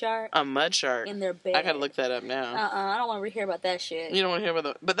mud shark? A mud shark. In their bed. I gotta look that up now. I don't want to hear about that shit. You don't want to hear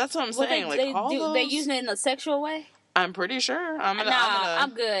about that? But that's what I'm saying. They using it in a sexual way? I'm pretty sure.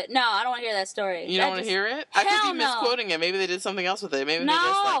 I'm good. No, I don't want to hear that story. You don't want to hear it? I could be misquoting it. Maybe they did something else with it. Maybe they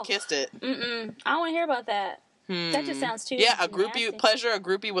just like kissed it. I don't want to hear about that. That just sounds too. Yeah, a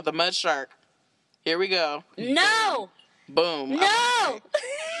groupie with a mud shark. Here we go. No. Boom. No.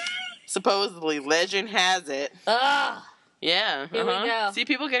 Supposedly, legend has it. Ugh. Yeah. Here we go. See,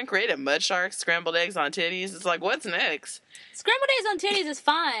 people getting creative. Mud sharks, scrambled eggs on titties. It's like, what's next? Scrambled eggs on titties is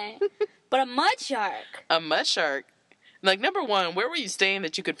fine, but a mud shark. A mud shark. Like, number one, where were you staying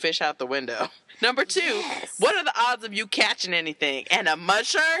that you could fish out the window? Number two, what are the odds of you catching anything? And a mud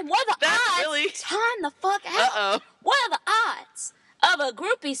shark? What are the odds? Really... Time the fuck out. Uh-oh. What are the odds of a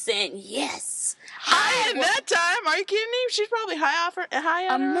groupie saying yes? High in that time? Are you kidding me? She's probably high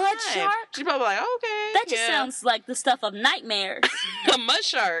on a mud shark? She's probably like, okay. That just sounds like the stuff of nightmares. A mud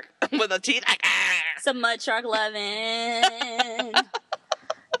shark with a teeth like, Some mud shark loving.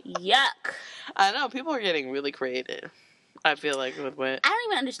 Yuck. I know, people are getting really creative. I feel like with what... I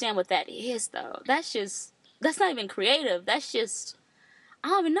don't even understand what that is, though. That's not even creative. That's just... I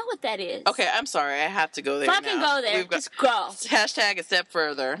don't even know what that is. Okay, I'm sorry. I have to go there Fucking go there. Just go. Hashtag a step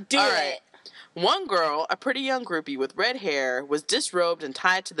further. Do it. One girl, a pretty young groupie with red hair, was disrobed and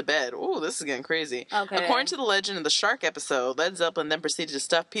tied to the bed. Ooh, this is getting crazy. Okay. According to the legend of the shark episode, Led Zeppelin then proceeded to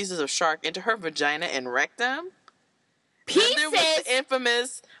stuff pieces of shark into her vagina and rectum. Pieces? Then there was the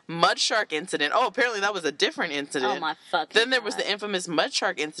infamous mud shark incident. Oh, apparently that was a different incident. Oh, my fucking Then there was the infamous mud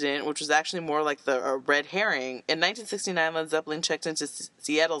shark incident, which was actually more like the red herring. In 1969, Led Zeppelin checked into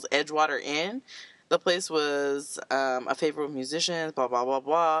Seattle's Edgewater Inn. The place was a favorite with musicians, blah, blah, blah,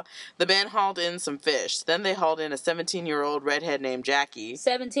 blah. The band hauled in some fish. Then they hauled in a 17-year-old redhead named Jackie.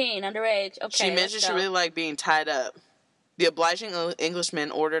 17, underage. Okay, she mentioned she really liked being tied up. The obliging Englishman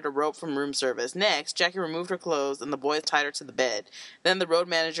ordered a rope from room service. Next, Jackie removed her clothes and the boys tied her to the bed. Then the road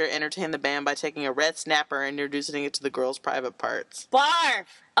manager entertained the band by taking a red snapper and introducing it to the girls' private parts. Barf!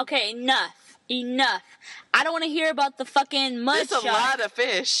 Okay, enough. I don't want to hear about the fucking mud shark. It's a lot of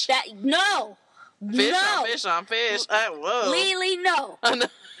fish. No! Fish on fish. Whoa. Lily, no.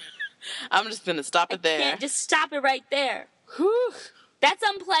 I'm just going to stop it there. Can't just stop it right there. Whew. That's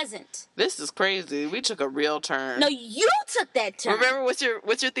unpleasant. This is crazy. We took a real turn. No, you took that turn. Remember what's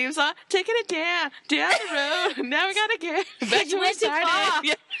your theme song? Taking it down the road. Now we gotta get back to where we started.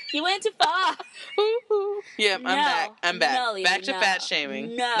 Yeah. You went too far. Ooh. Yeah, I'm back. I'm back. No, back to fat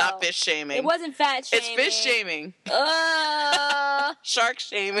shaming. No. Not fish shaming. It wasn't fat shaming. It's fish shaming. Shark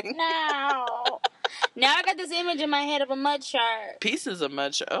shaming. No. Now I got this image in my head of a mud shark. Pieces of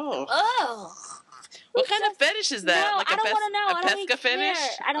mud shark. Oh. Oh. What kind of fetish is that? No, like I don't want to know. A pesca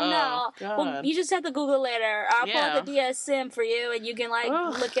fetish? I don't know. God. Well, you just have to Google later. I'll pull up the DSM for you, and you can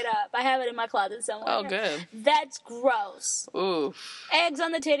look it up. I have it in my closet somewhere. Oh, good. That's gross. Ooh. Eggs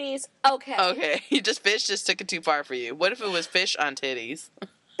on the titties. Okay. Okay. Fish just took it too far for you. What if it was fish on titties?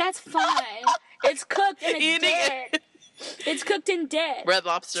 That's fine. It's cooked and it's dead. It's cooked and dead. Red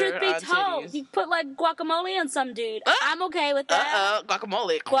Lobster. Truth be told, titties. you put like guacamole on some dude. I'm okay with that.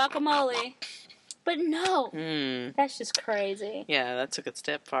 Guacamole. Guacamole. But no. That's just crazy. Yeah, that took a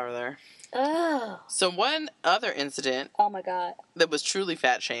step farther. Oh. So one other incident. Oh my God. That was truly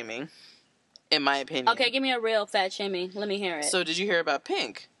fat shaming, in my opinion. Okay, give me a real fat shaming. Let me hear it. So did you hear about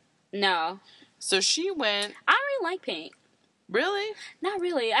Pink? No. So she went. I really like Pink. Really? Not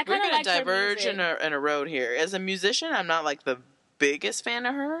really. I kind of like her music. We're going to diverge in a road here. As a musician, I'm not like the biggest fan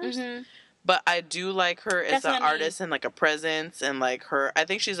of hers. Mm-hmm. But I do like her as an artist and like a presence and like her. I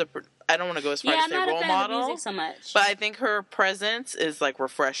think she's I don't want to go as far as say role model. I'm not a fan of music so much. But I think her presence is like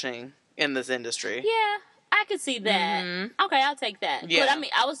refreshing in this industry. Yeah, I could see that. Mm-hmm. Okay, I'll take that. Yeah. But I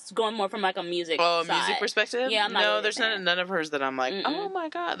mean, I was going more from like a music side. Music perspective? Yeah, I'm not really there's none of hers that I'm like, oh my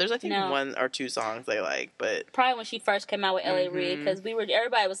God. There's I think one or two songs I like, but probably when she first came out with L.A. Reid, because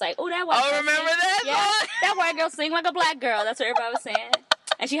everybody was like, oh, that white girl. Oh, remember that? Yeah, that white girl sing like a black girl. That's what everybody was saying.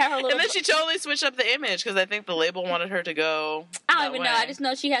 And she had her little. And then she totally switched up the image because I think the label wanted her to go. I don't even know. I just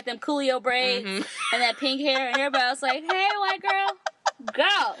know she had them Coolio braids and that pink hair, and everybody was like, "Hey, white girl,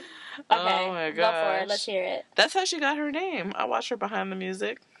 go." Okay, oh my gosh. Go for it. Let's hear it. That's how she got her name. I watch her behind the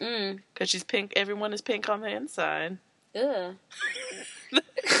music because she's pink. Everyone is pink on the inside. Ugh.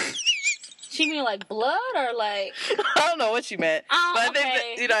 She mean like blood or like? I don't know what she meant, but I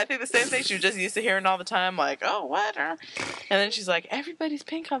think that, I think the same thing she was just used to hearing all the time. Like, oh, what? And then she's like, everybody's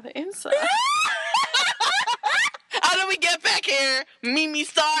pink on the inside. How do we get back here, Mimi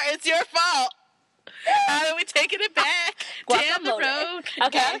Star? It's your fault. How do we taking it back down the road?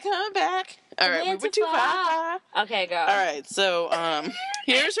 Okay, gotta come back. All right, we went too far. Okay, go. All right, so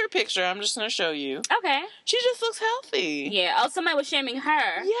here's her picture. I'm just gonna show you. Okay. She just looks healthy. Yeah. Oh, somebody was shaming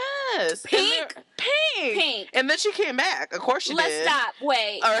her. Yes. Pink. And then she came back. Of course she did. Let's stop.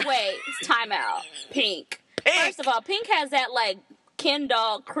 Wait. Time out. Pink. First of all, Pink has that like Ken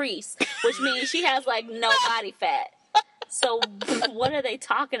doll crease, which means she has like no body fat. So what are they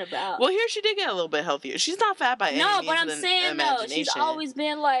talking about? Well, here she did get a little bit healthier. She's not fat by any means. No, but I'm saying though, she's always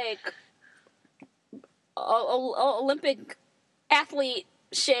been like Olympic athlete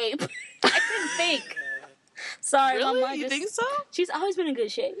shape. I couldn't think. Sorry, really? Mama. You think so? She's always been in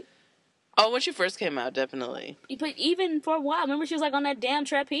good shape. Oh, when she first came out, definitely. But even for a while, remember she was like on that damn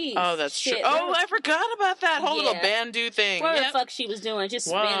trapeze. Oh, that's true. Oh, I forgot about that whole little bandu thing. What the fuck she was doing, just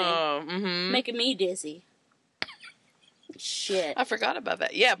spinning, making me dizzy. Shit. I forgot about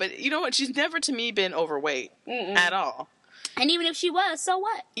that. Yeah, but you know what? She's never to me been overweight at all. And even if she was, so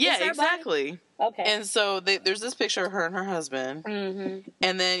what? Yeah, exactly. Okay. And so there's this picture of her and her husband. Mm-hmm.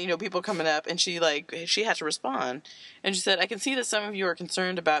 And then, people coming up and she had to respond. And she said, I can see that some of you are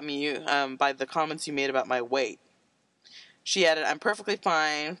concerned about me by the comments you made about my weight. She added, I'm perfectly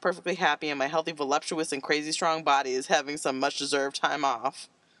fine, perfectly happy, and my healthy, voluptuous, and crazy strong body is having some much-deserved time off.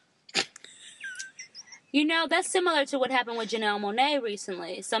 That's similar to what happened with Janelle Monáe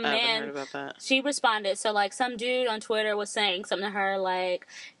recently. Some man, I haven't heard about that. She responded. So, some dude on Twitter was saying something to her,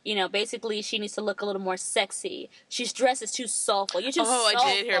 basically she needs to look a little more sexy. She's dressed as too soulful. You're too soulful.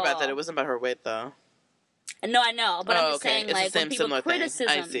 I did hear about that. It wasn't about her weight, though. No, I know. But I'm just saying, it's when people criticism.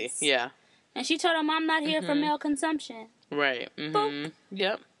 I see, yeah. And she told him, I'm not here for male consumption. Right. Mm-hmm.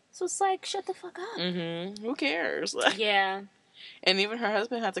 Yep. So it's shut the fuck up. Mm-hmm. Who cares? Yeah. And even her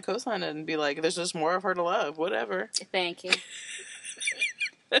husband had to co-sign it and be like, there's just more of her to love, whatever. Thank you.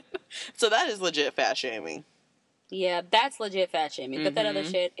 So that is legit fat shaming. Yeah, that's legit fat shaming. But that other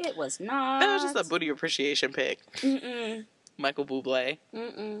shit, it was not. That was just a booty appreciation pic. Michael Bublé.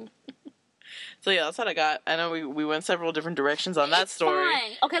 So yeah, that's what I got. I know we went several different directions on that story.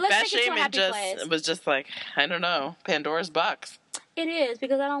 Fine. Okay, let's fat take it to a happy place. It was just I don't know, Pandora's box. It is,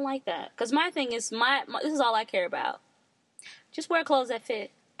 because I don't like that. Because my thing is, this is all I care about. Just wear clothes that fit.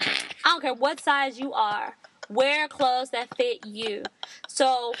 I don't care what size you are, Wear clothes that fit you.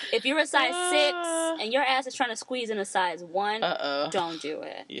 So if you're a size 6 and your ass is trying to squeeze in a size 1, don't do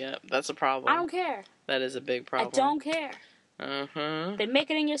it. Yeah, that's a problem. I don't care. That is a big problem. I don't care. They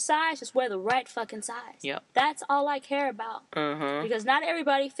make it in your size, just wear the right fucking size. Yep. That's all I care about. Because not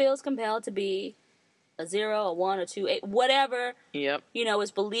everybody feels compelled to be a 0, a 1, a 2, 8, whatever. Yep.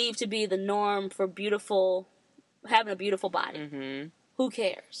 Is believed to be the norm for having a beautiful body. Who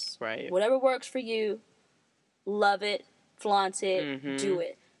cares? Right. Whatever works for you, love it, flaunt it, do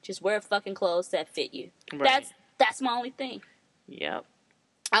it. Just wear fucking clothes that fit you. Right. That's my only thing. Yep.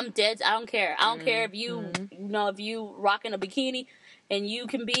 I'm dead. I don't care. I don't care if if you rocking a bikini and you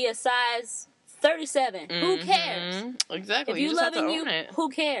can be a size 37. Who cares? Exactly. If you loving you, who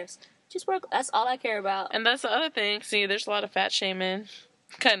cares? Just work. That's all I care about. And that's the other thing. See, there's a lot of fat shaming,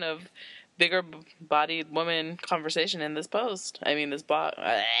 kind of bigger bodied woman conversation in this post. I mean, this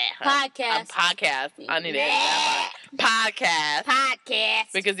podcast. Podcast. I need to edit that podcast.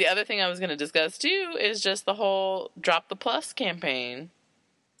 Podcast. Because the other thing I was going to discuss too is just the whole Drop the Plus campaign.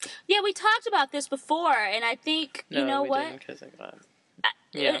 Yeah, we talked about this before, and I think we what?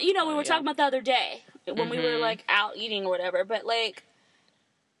 Didn't, we were talking about the other day when we were like out eating or whatever. But like,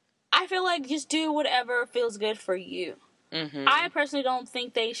 I feel like just do whatever feels good for you. I personally don't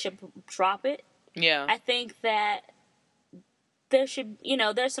think they should drop it. Yeah. I think that there should,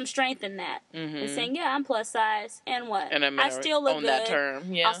 there's some strength in that. In saying, yeah, I'm plus size, and what? And I still look own good. That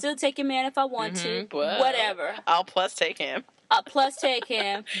term. Yeah. I'll still take your man if I want to. Whatever. I'll plus take him. Plus take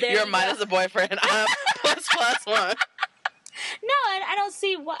him. You're mine as a boyfriend. I'm plus one. No, I don't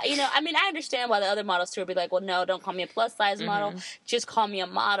see why. I understand why the other models too would be like, well, no, don't call me a plus size model. Just call me a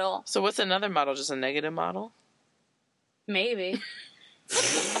model. So what's another model? Just a negative model? Maybe.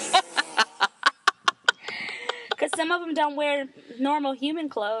 Because some of them don't wear normal human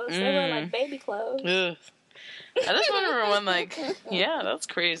clothes. They wear, like, baby clothes. Ugh. I just remember when, that's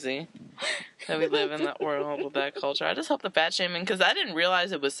crazy that we live in that world with that culture. I just hope the fat shaming, because I didn't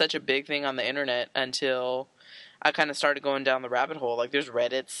realize it was such a big thing on the internet until I kind of started going down the rabbit hole. Like, there's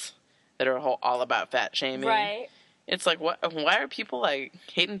Reddits that are all about fat shaming. Right. It's like, why are people, like,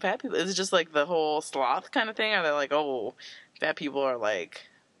 hating fat people? Is it just, like, the whole sloth kind of thing? Are they like, oh, fat people are, like,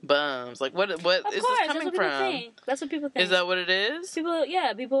 bums? Like, what is this coming from? That's what people think. Is that what it is?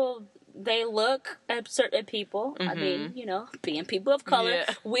 People, they look at certain people. I mean, being people of color,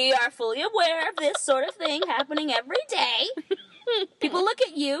 we are fully aware of this sort of thing happening every day. People look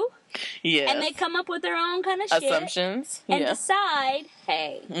at you. Yes. And they come up with their own kind of shit. Assumptions. And decide,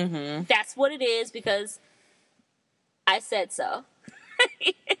 hey, that's what it is because I said so.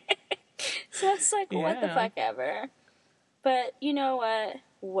 So it's like, what the fuck ever. But you know what?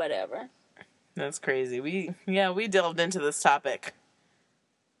 Whatever. That's crazy. We delved into this topic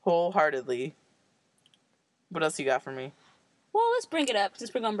wholeheartedly. What else you got for me? Well, let's bring it up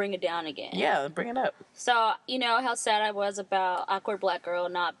since we're going to bring it down again. Yeah, bring it up. So, you know how sad I was about Awkward Black Girl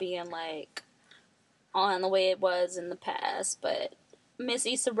not being, like, on the way it was in the past, but Miss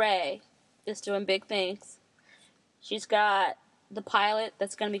Issa Rae is doing big things. She's got the pilot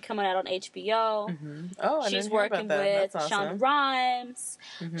that's going to be coming out on HBO. Oh, she's working with Shonda Rhimes.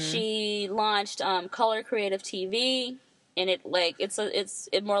 She launched Color Creative TV, and it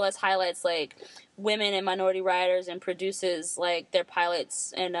more or less highlights like women and minority writers and produces like their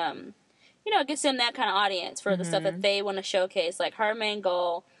pilots and it gets them that kind of audience for the stuff that they want to showcase. Like her main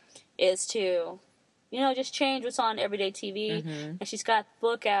goal is to just change what's on everyday TV, and she's got the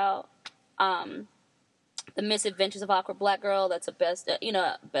book out. The Misadventures of Awkward Black Girl, that's a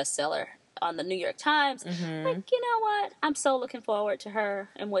bestseller on the New York Times. Like, you know what? I'm so looking forward to her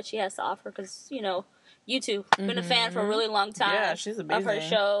and what she has to offer because, you two, been a fan for a really long time. Yeah, she's amazing. Of her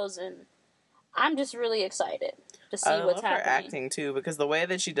shows, and I'm just really excited to see what's happening. I love her acting, too, because the way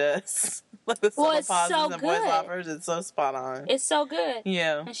that she does, like the subtle pauses and voice offers, it's so spot on. It's so good.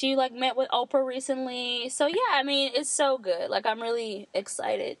 Yeah. And she, met with Oprah recently. So, yeah, it's so good. Like, I'm really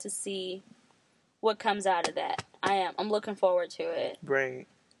excited to see what comes out of that. I'm looking forward to it. Right.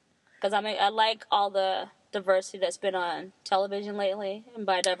 Because I like all the diversity that's been on television lately, and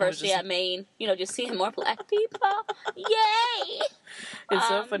by diversity I mean just seeing more black people. Yay! It's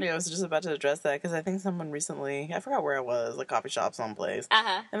so funny. I was just about to address that because I think someone recently, I forgot where it was, like coffee shop someplace,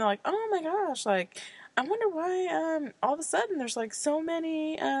 and they're like, "Oh my gosh, like I wonder why all of a sudden there's like so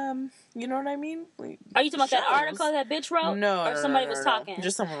many you know what I mean?" Are you talking about that article that bitch wrote? No, somebody was talking.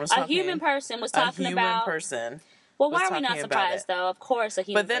 Just someone was talking. A human person was talking about. A human person. Well, why are we not surprised though? Of course, a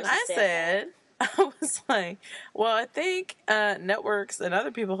human. But then I said, I was like, well, I think networks and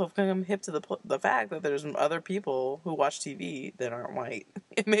other people have come hip to the fact that there's other people who watch TV that aren't white.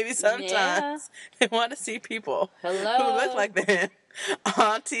 And maybe sometimes they want to see people who look like them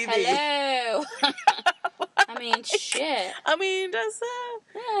on TV. Hello. I mean, shit. I mean, just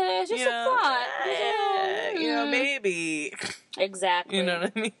it's just a thought. Maybe. Exactly. You know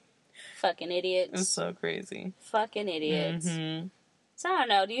what I mean? Fucking idiots. It's so crazy. Fucking idiots. Mm-hmm. So I don't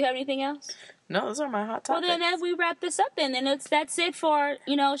know. Do you have anything else? No, those are my hot topics. Well, then as we wrap this up, then that's it for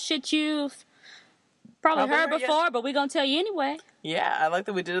shit you've probably heard before, but we're gonna tell you anyway. Yeah, I like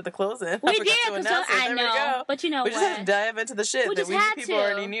that we did at the closing. We did, I know. But you know we just had to dive into the shit that people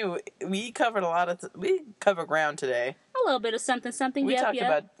already knew. We covered we covered ground today. A little bit of something. We talked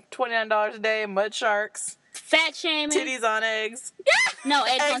about $29 a day, mud sharks, fat shaming, titties on eggs. No,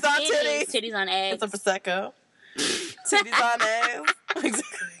 eggs on titties. Titties on eggs. It's a prosecco. Titties on eggs.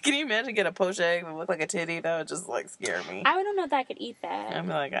 Can you imagine get a poached egg that look like a titty? That would just scare me. I don't know if I could eat that. I'm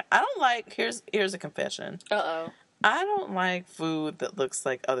like, I don't like. Here's a confession. Uh-oh. I don't like food that looks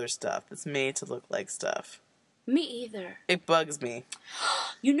like other stuff. That's made to look like stuff. Me either. It bugs me.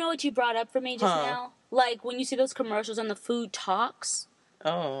 You know what you brought up for me just now? Like when you see those commercials on the food talks.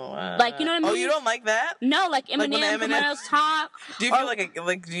 Oh, you know what I mean? Oh, you don't like that? No, like M&M commercials talk. Do you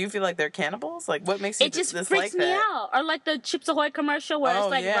feel do you feel like they're cannibals? Like what makes you just dislike freaks me out? Or like the Chips Ahoy commercial where it's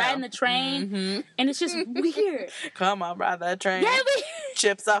riding the train, and it's just weird. Come on, ride that train. Yeah,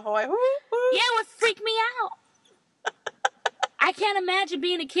 Chips Ahoy. Woo, woo. Yeah, it would freak me out. I can't imagine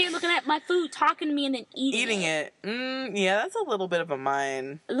being a kid looking at my food, talking to me, and then eating it. Yeah, that's a little bit of a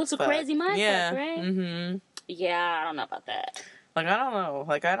mind. It looks a crazy mindset, right? Mm-hmm. Yeah, I don't know about that. I don't know.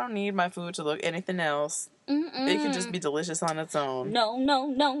 I don't need my food to look anything else. It can just be delicious on its own.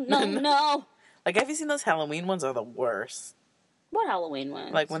 No. Have you seen those Halloween ones? Are the worst. What Halloween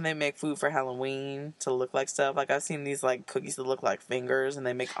ones? Like when they make food for Halloween to look like stuff. I've seen these cookies that look like fingers, and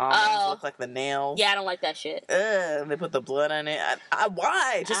they make almonds look like the nails. Yeah, I don't like that shit. And they put the blood on it.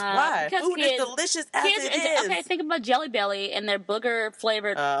 Why? Just why? Food is delicious as it is. Okay, think about Jelly Belly and their booger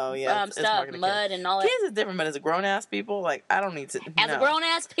flavored stuff, mud and all that. Kids is different, but as grown ass people, I don't need to. As a grown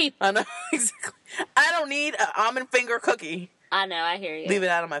ass people, I know exactly. I don't need an almond finger cookie. I know. I hear you. Leave it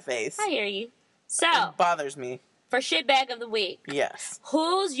out of my face. I hear you. So it bothers me. For shitbag of the week. Yes.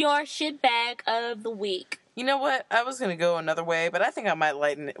 Who's your shitbag of the week? You know what? I was going to go another way, but I think I might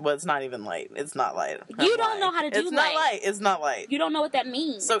lighten it. Well, it's not even light. It's not light. You don't know how to do light. It's not light. It's not light. You don't know what that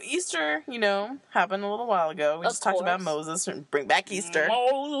means. So Easter, happened a little while ago. We just talked about Moses and bring back Easter.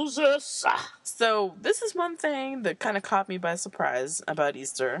 Moses. So this is one thing that kind of caught me by surprise about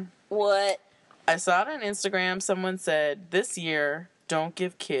Easter. What? I saw it on Instagram. Someone said, this year, don't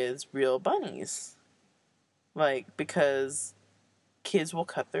give kids real bunnies. Because kids will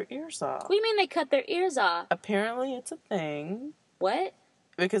cut their ears off. What do you mean they cut their ears off? Apparently it's a thing. What?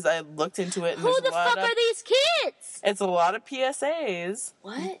 Because I looked into it. And who the fuck are these kids? It's a lot of PSAs.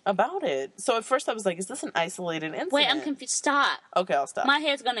 What? About it. So at first I was like, is this an isolated incident? Wait, I'm confused. Stop. Okay, I'll stop. My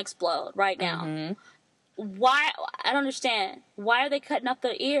head's gonna explode right now. Mm-hmm. Why? I don't understand. Why are they cutting off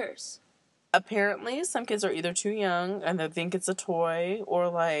their ears? Apparently, some kids are either too young and they think it's a toy, or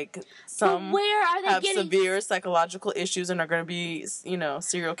some but where are they have severe psychological issues and are going to be,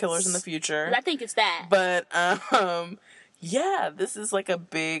 serial killers in the future. I think it's that. But yeah, this is a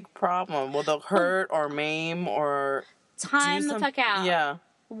big problem. Well, they'll hurt or maim or time the fuck out. Yeah.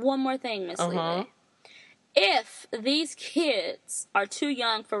 One more thing, Miss Lily. If these kids are too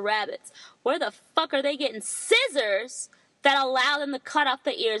young for rabbits, where the fuck are they getting scissors that allow them to cut off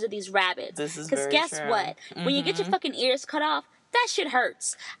the ears of these rabbits? This is because guess true. what? When you get your fucking ears cut off, that shit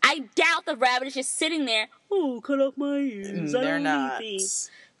hurts. I doubt the rabbit is just sitting there. Oh, cut off my ears. They're not.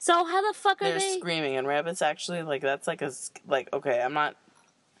 So how the fuck are they? They're screaming, and rabbits actually that's okay. I'm not.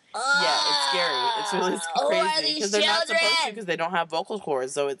 Yeah, it's scary. It's really crazy because they're not supposed to because they don't have vocal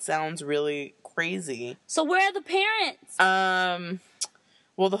cords, so it sounds really crazy. So where are the parents?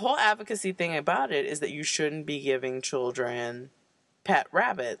 Well, the whole advocacy thing about it is that you shouldn't be giving children pet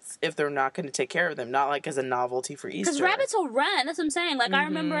rabbits if they're not going to take care of them, not as a novelty for Easter. Because rabbits will run. That's what I'm saying. I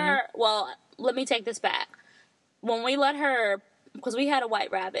remember. Well, let me take this back. When we let her, because we had a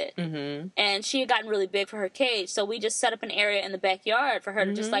white rabbit, and she had gotten really big for her cage, so we just set up an area in the backyard for her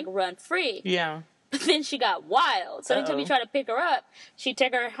to just run free. Yeah. But then she got wild. So anytime we try to pick her up, she'd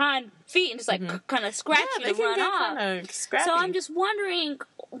take her hind feet and just kind of scratch you and run off. So I'm just wondering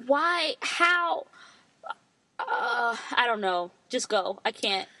why, how, I don't know. Just go. I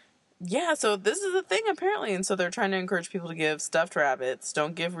can't. Yeah, so this is a thing apparently, and so they're trying to encourage people to give stuffed rabbits.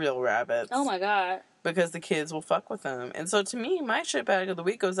 Don't give real rabbits. Oh my God. because the kids will fuck with them. And so to me, my shitbag of the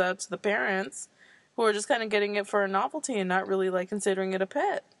week goes out to the parents who are just kind of getting it for a novelty and not really like considering it a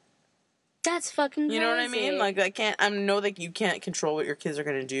pet. That's fucking crazy. You know what I mean? Like, I know that you can't control what your kids are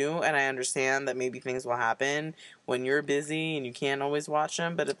going to do, and I understand that maybe things will happen when you're busy and you can't always watch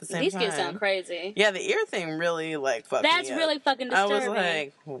them, but at the same time... These kids sound crazy. Yeah, the ear thing really, like, fucked me up. That's really fucking disturbing. I was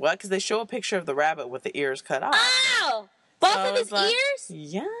like, what? Because they show a picture of the rabbit with the ears cut off. Oh! Both of his ears?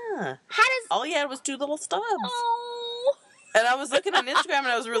 Yeah. How does... All he had was 2 little stubs. Oh... And I was looking on Instagram and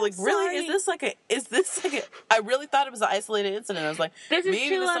I was really like, really? Is this like a, I really thought it was an isolated incident. I was like,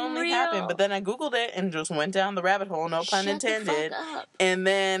 maybe this only happened. But then I Googled it and just went down the rabbit hole, no pun intended. And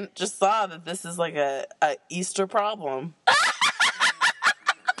then just saw that this is like a Easter problem.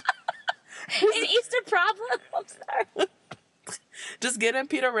 An Easter problem? I'm sorry. Just get in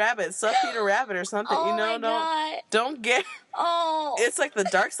Peter Rabbit, suck Peter Rabbit or something. Oh, you know, my God. Don't get. Oh. It's like the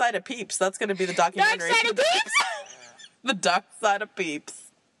Dark Side of Peeps. That's going to be the documentary. Dark Side of Peeps? The Dark Side of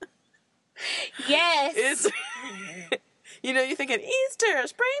Peeps. Yes. It's, you know, you're thinking Easter,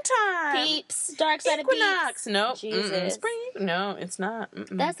 springtime. Peeps. Dark Side Equinox. of Peeps. Nope. Jesus. Spring. No, it's not.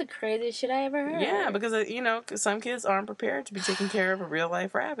 That's the craziest shit I ever heard. Yeah, because, you know, some kids aren't prepared to be taking care of a real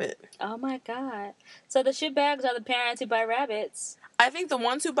life rabbit. Oh, my God. So the shitbags are the parents who buy rabbits. I think the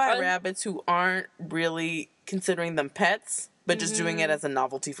ones who buy rabbits who aren't really considering them pets, but just doing it as a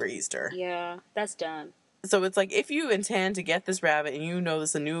novelty for Easter. Yeah, that's dumb. So it's like, if you intend to get this rabbit and you know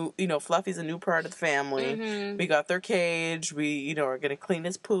this a new, you know, Fluffy's a new part of the family. We got their cage. We, you know, are going to clean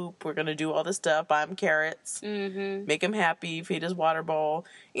his poop. We're going to do all this stuff. Buy him carrots. Make him happy. Feed his water bowl.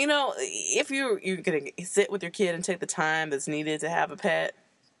 You know, if you're going to sit with your kid and take the time that's needed to have a pet,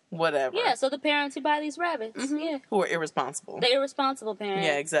 whatever. Yeah, so the parents who buy these rabbits, yeah. Who are irresponsible. The irresponsible parents.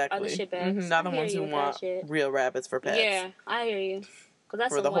 Yeah, exactly. Are the shitbags. Not the ones who want real rabbits for pets. Yeah, I hear you. 'Cause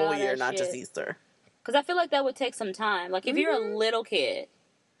that's for the whole year, not just Easter. Because I feel like that would take some time. Like, if you're a little kid.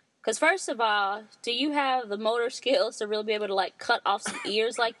 Because, first of all, do you have the motor skills to really be able to, like, cut off some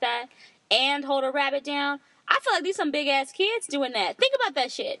ears like that and hold a rabbit down? I feel like these some big-ass kids doing that. Think about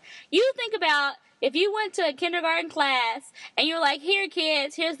that shit. You think about if you went to a kindergarten class and you were like, here,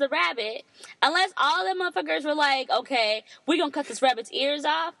 kids, here's the rabbit. Unless all them motherfuckers were like, okay, we're going to cut this rabbit's ears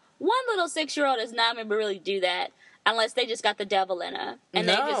off. One little 6-year-old is not going to really do that. Unless they just got the devil in them. And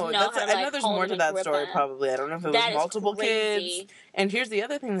they just know how to, like, I know there's more to that story, probably. I don't know if it was multiple kids. And here's the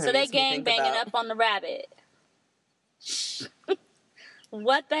other thing that makes me think about. So they gang banging up on the rabbit.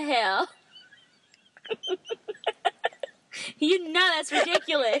 What the hell? You know that's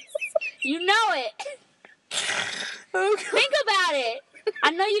ridiculous. You know it. Okay. Think about it.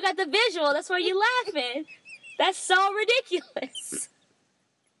 I know you got the visual. That's why you're laughing. That's so ridiculous.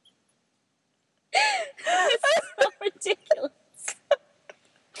 It's so ridiculous.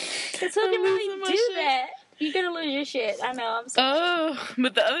 Because who can really do that? You're gonna lose your shit. I know. I'm sorry. Oh,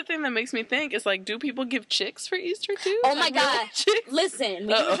 but the other thing that makes me think is, like, do people give chicks for Easter too? Oh my God! Listen,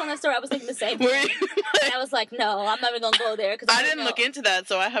 when you were telling that story, I was thinking the same thing. And I was like, no, I'm not even gonna go there because I didn't look into that,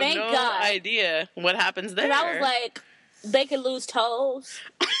 so I have no idea what happens there. And I was like, they could lose toes.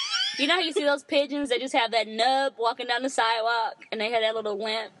 You know how you see those pigeons that just have that nub walking down the sidewalk and they have that little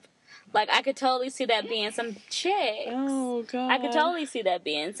limp? Like, I could totally see that being some chicks. Oh, God. I could totally see that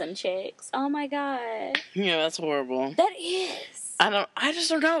being some chicks. Oh, my God. Yeah, that's horrible. That is. I just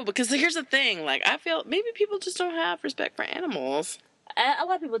don't know, because here's the thing. Like, I feel maybe people just don't have respect for animals. A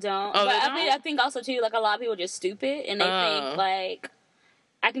lot of people don't. Oh, but they don't? I think also, too, like, a lot of people are just stupid, and they think, like,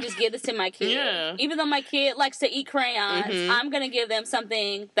 I can just give this to my kid. Yeah. Even though my kid likes to eat crayons, I'm going to give them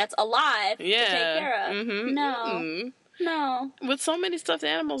something that's alive to take care of. No. No. With so many stuffed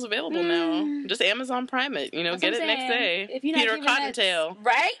animals available now. Just Amazon Prime it. You know, that's get it next day. If you're Peter Cottontail.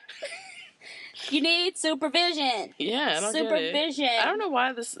 Right? You need supervision. Yeah, I don't supervision. Get it. I don't know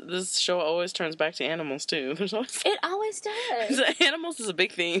why this show always turns back to animals, too. It always does. Animals is a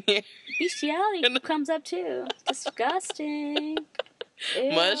big thing here. Bestiality comes up, too. Disgusting.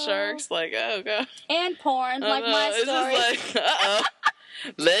 Ew. Mud sharks, like, oh, God. And porn, like my story. It's just like, uh-oh.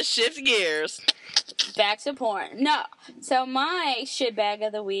 Let's shift gears. Back to porn. No. So my shitbag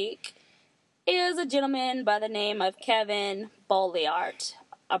of the week is a gentleman by the name of Kevin Bolliart.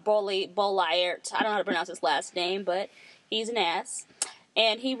 Bolliart. I don't know how to pronounce his last name, but he's an ass.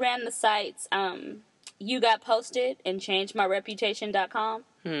 And he ran the sites You Got Posted and ChangeMyReputation.com.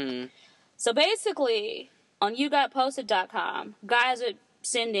 So basically, on YouGotPosted.com, guys would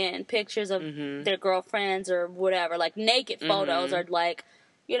send in pictures of their girlfriends or whatever, like naked photos or like,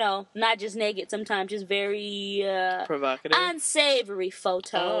 you know, not just naked, sometimes just very provocative, unsavory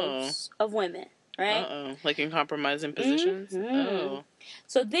photos of women. right? Uh-oh. Like in compromising positions? Oh.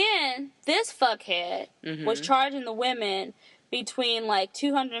 So then, this fuckhead was charging the women between like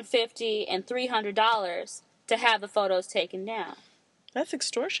 $250 and $300 to have the photos taken down. That's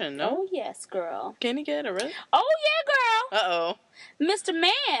extortion, no? Oh, yes, girl. Can he get arrested? Oh, yeah, girl. Uh-oh. Mr.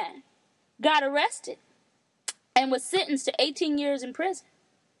 Man got arrested and was sentenced to 18 years in prison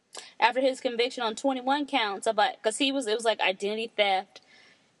after his conviction on 21 counts of, because it was like identity theft,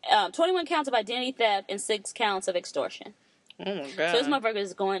 21 counts of identity theft and 6 counts of extortion. Oh my God. So this motherfucker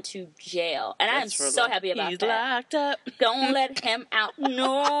is going to jail. And I'm so happy about He's that. Locked up. Don't let him out.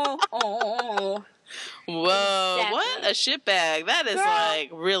 No. Oh. Whoa, Exactly. what a shitbag. That is, Girl. like,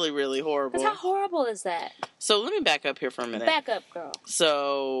 really, really horrible. Because how horrible is that? So let me back up here for a minute. Back up, girl.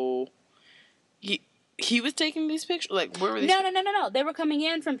 So, he was taking these pictures? Like, where were these? No. They were coming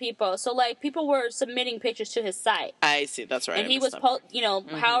in from people. So, like, people were submitting pictures to his site. I see, that's right. And he was,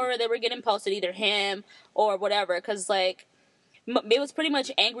 however they were getting posted, either him or whatever. Because, like, it was pretty much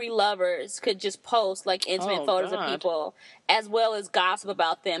angry lovers could just post, like, intimate photos of people, as well as gossip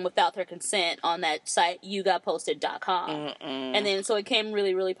about them without their consent on that site, yougotposted.com. And then, so it became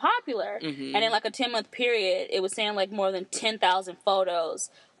really, really popular. And in, like, a 10-month period, it was saying, like, more than 10,000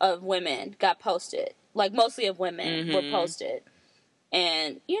 photos of women got posted. Like, mostly of women were posted.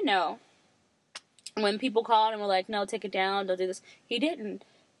 And, when people called and were like, no, take it down, don't do this, he didn't.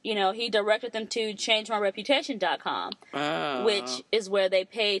 He directed them to changemyreputation.com, which is where they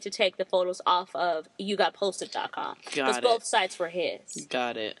paid to take the photos off of yougotposted.com. Because both sites were his.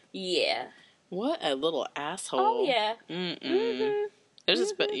 Got it. Yeah. What a little asshole. Oh, yeah. There's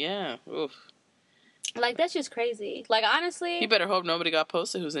just, yeah. Oof. Like, that's just crazy. Like, honestly. He better hope nobody got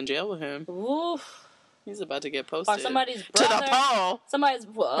posted who's in jail with him. Oof. He's about to get posted. Or somebody's brother. To the pole.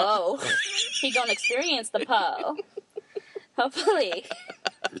 Whoa. He gonna experience the pole. Hopefully.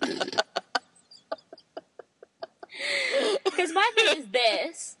 Because my thing is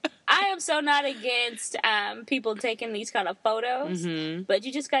this. I am so not against people taking these kind of photos, but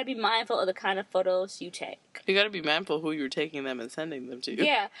you just gotta be mindful of the kind of photos you take. You gotta be mindful who you're taking them and sending them to.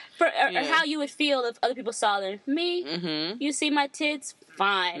 Yeah. Or how you would feel if other people saw them. Me, you see my tits,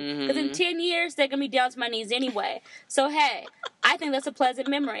 fine. Because in 10 years, they're gonna be down to my knees anyway. So, hey, I think that's a pleasant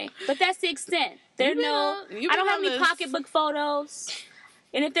memory. But that's the extent. I don't have any pocketbook photos.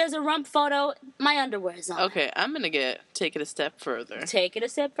 And if there's a rump photo, my underwear is on. Okay, I'm gonna take it a step further. Take it a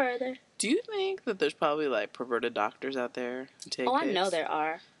step further. Do you think that there's probably, like, perverted doctors out there who take I know there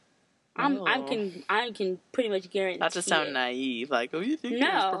are. I can pretty much guarantee. Not to sound naive, like, you think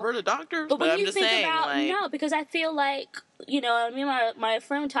there's perverted doctors? But when I'm you just think saying, about, like, no, because I feel like, me and my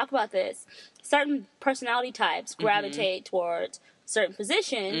friend talk about this. Certain personality types gravitate towards certain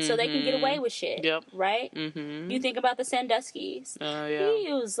positions so they can get away with shit. Yep. Right? You think about the Sandusky's. Oh, yeah.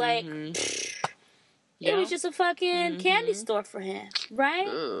 He was like, it was just a fucking candy store for him. Right?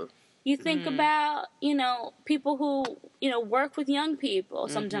 Ugh. You think about, people who, work with young people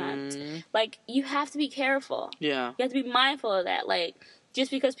sometimes. Like, you have to be careful. Yeah. You have to be mindful of that. Like, just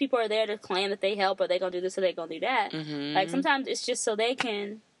because people are there to claim that they help or they gonna do this or they gonna do that. Like, sometimes it's just so they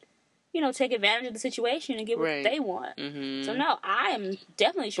can, take advantage of the situation and get what they want. So, no, I am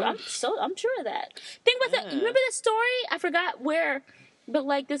definitely sure. I'm sure of that. Think about that. Remember that story? I forgot where, but,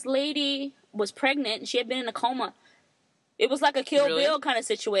 like, this lady was pregnant and she had been in a coma. It was like a Kill Bill kind of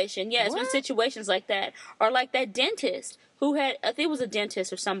situation. Yeah, it's been situations like that. Or like that dentist who had, I think it was a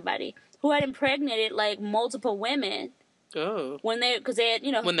dentist or somebody, who had impregnated, like, multiple women. Oh. Because they had,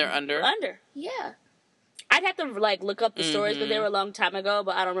 when they're under? Under, yeah. I'd have to, like, look up the stories because they were a long time ago,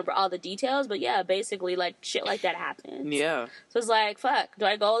 but I don't remember all the details. But, yeah, basically, like, shit like that happens. Yeah. So it's like, fuck, do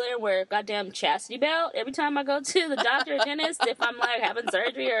I go there and wear a goddamn chastity belt every time I go to the doctor or dentist if I'm, like, having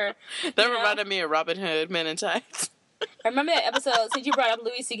surgery or... That reminded me of Robin Hood, Men in Tights. I remember that episode, since you brought up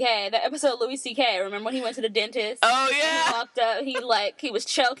Louis C.K., that episode of Louis C.K., remember when he went to the dentist? Oh, yeah. He walked up, he was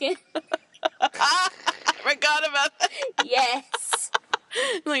choking. I forgot about that. Yes.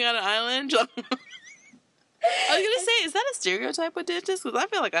 Like on an island. I was gonna say, is that a stereotype with dentists? Because I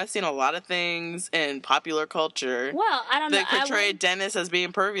feel like I've seen a lot of things in popular culture. Well, I don't know. That portray dentists as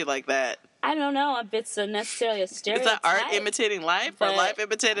being pervy like that. I don't know if it's necessarily a stereotype. Is that art imitating life or life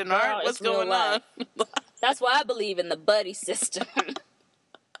imitating art? What's going on? That's why I believe in the buddy system. Sit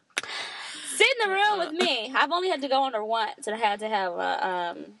in the room with me. I've only had to go under once, and I had to have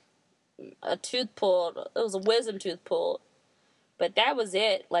a tooth pulled. It was a wisdom tooth pulled. But that was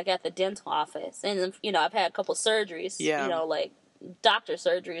it, like, at the dental office. And, I've had a couple surgeries, like doctor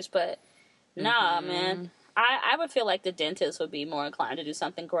surgeries. But, nah, man. I would feel like the dentist would be more inclined to do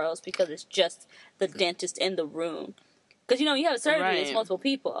something gross because it's just the dentist in the room. Because, you know, you have a surgery, Right. it's multiple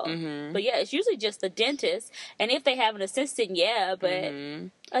people. Mm-hmm. But, yeah, it's usually just the dentist. And if they have an assistant, yeah, but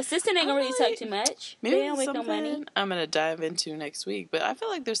assistant ain't going to really talk too much. Maybe They don't it's make no money. something I'm going to dive into next week. But I feel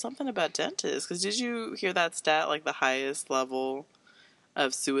like there's something about dentists. Because did you hear that stat, like the highest level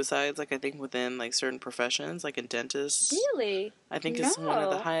of suicides, like I think within like certain professions, like in dentists? Really? I think it's one of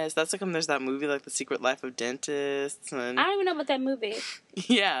the No. highest. That's like there's that movie, like The Secret Life of Dentists. And I don't even know about that movie.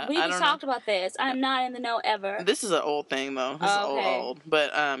 yeah, We I just don't talked about this. I'm not in the know ever. This is an old thing, though. This is old.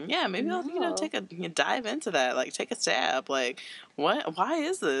 But, yeah, maybe I'll, No. dive into that. Like, take a stab. Like, what? Why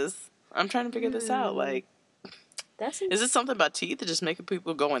is this? I'm trying to figure this out. Like, is this something about teeth that just making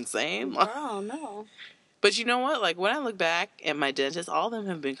people go insane? I don't know. But you know what? Like, when I look back at my dentist, all of them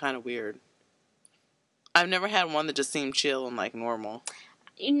have been kind of weird. I've never had one that just seemed chill and, like, normal.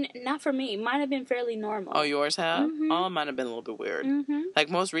 Not for me. Mine have been fairly normal. Oh, yours have? All of mine have been a little bit weird. Like,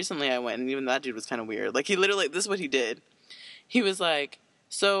 most recently I went, and even that dude was kind of weird. Like, he literally, this is what he did. He was like,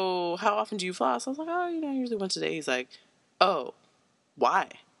 so, how often do you floss? I was like, oh, usually once a day. He's like, oh, why?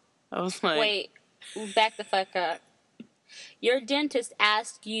 I was like... Wait, back the fuck up. Your dentist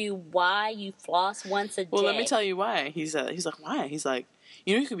asked you why you floss once a day. Well, let me tell you why. He's like, why? He's like,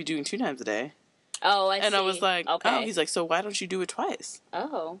 you could be doing 2 times a day. Oh, I see. And I was like, okay. Oh, he's like, so why don't you do it twice?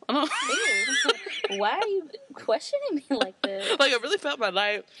 Oh. Ew. Why are you questioning me like this? Like, I really felt my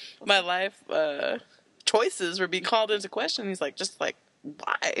life choices were being called into question. He's like, just like,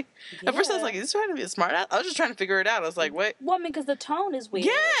 why? At first I was like, is he trying to be a smart ass? I was just trying to figure it out. I was like, what? Well, I mean, because the tone is weird.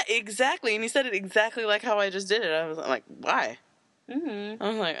 Yeah, exactly. And he said it exactly like how I just did it. I was like, why? I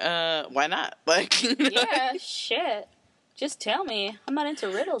was like, why not? Like, yeah, shit. Just tell me. I'm not into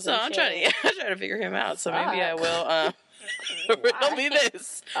riddles. So I'm trying to figure him out. So maybe I will riddle me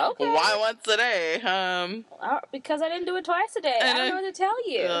this. Okay. Why once a day? Because I didn't do it twice a day. I don't know what to tell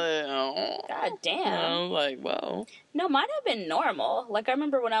you. God damn. I'm like, well. No, mine have been normal. Like, I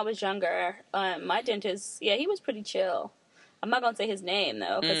remember when I was younger, my dentist, he was pretty chill. I'm not going to say his name,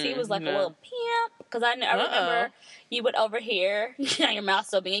 though, because he was like a little pimp. Because I remember you would overhear, your mouth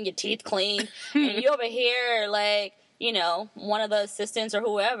still being, your teeth clean, and you overhear, like, one of the assistants or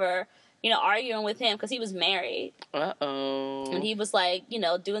whoever, arguing with him because he was married. And he was like,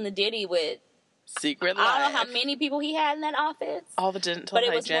 doing the ditty with Secret Life. I don't know how many people he had in that office. All the dental hygienists? But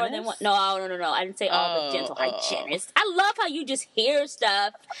it was more than one. No. I didn't say all the dental hygienists. I love how you just hear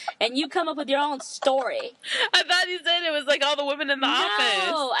stuff and you come up with your own story. I thought you said it was like all the women in the office.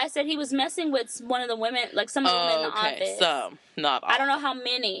 No, I said he was messing with one of the women, like some of the women in the office. Some, not all. I don't know how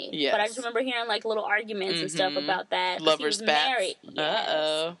many. Yes. But I just remember hearing like little arguments and stuff about that. Lovers' he was married.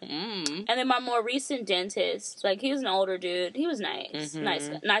 Yes. And then my more recent dentist, like he was an older dude. He was nice. Nice.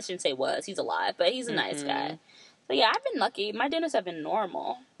 No, I shouldn't say was. He's alive, but he's a nice guy. So yeah, I've been lucky. My dentists have been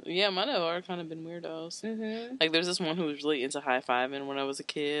normal. Yeah, mine have all kind of been weirdos. Like there's this one who was really into high-fiving when I was a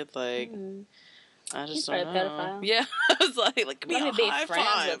kid. Like I just don't know. Pedophile. Yeah, I was like give me a high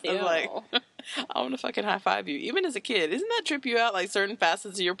five. I'm like, I want to fucking high five you. Even as a kid, isn't that trip you out? Like certain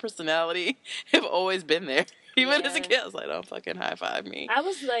facets of your personality have always been there. Even as a kid, I was like, don't fucking high five me. I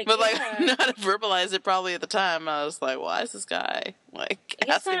was like, but like, not to verbalize it probably at the time. I was like, why is this guy like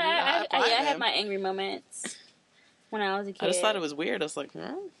asking me to high five him? I had my angry moments when I was a kid. I just thought it was weird. I was like,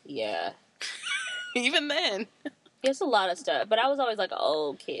 yeah. Even then. There's a lot of stuff, but I was always like an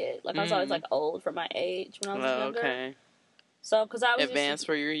old kid. Like I was always like old for my age when I was younger. Okay. So, because I was advanced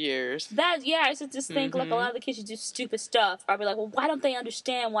for your years. I used to just think like a lot of the kids should do stupid stuff. I'd be like, well, why don't they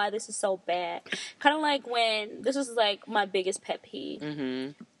understand why this is so bad? Kind of like when this is like my biggest pet peeve.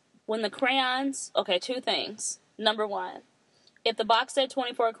 When the crayons. Okay, 2 things. Number 1, if the box said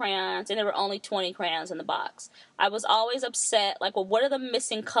 24 crayons and there were only 20 crayons in the box, I was always upset. Like, well, what are the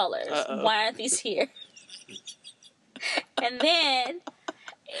missing colors? Why aren't these here? And then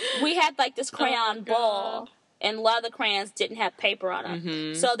we had like this crayon bowl. And a lot of the crayons didn't have paper on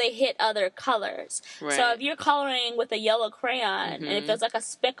them. So they hit other colors. Right. So if you're coloring with a yellow crayon, and if there's like a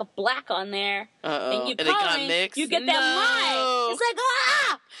speck of black on there, and you're coloring, you get that line. It's like,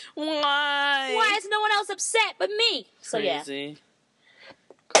 why? Why is no one else upset but me? So Crazy.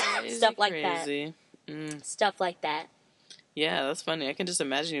 Stuff like that. Stuff like that. Yeah, that's funny. I can just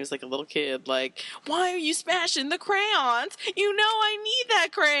imagine he was like a little kid, like, why are you smashing the crayons? You know I need that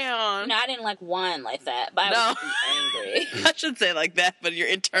crayon. No, I didn't like whine like that, but I was angry. I should say like that, but your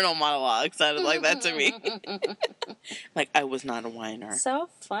internal monologue sounded like that to me. Like, I was not a whiner. So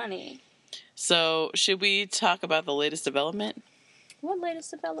funny. So, should we talk about the latest development? What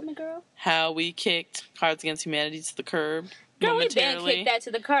latest development, girl? How we kicked Cards Against Humanity to the curb. Girl, we been kicked that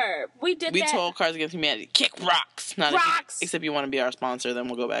to the curb. We told Cards Against Humanity, kick rocks. Not rocks. Except you want to be our sponsor, then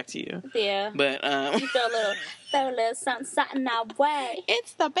we'll go back to you. Yeah. But, you throw a little something our way.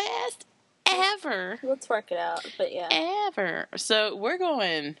 It's the best ever. We'll twerk it out, but yeah. Ever. So we're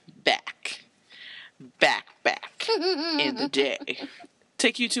going back in the day.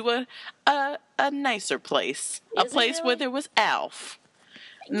 Take you to a nicer place. A place where there was Alf.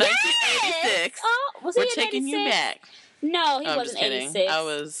 Yes! 1986. Oh, was he We're in taking 86? you back. No, he wasn't just kidding.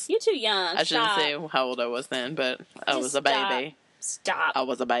 86. You're too young. I shouldn't say how old I was then, but I was a baby. Stop. I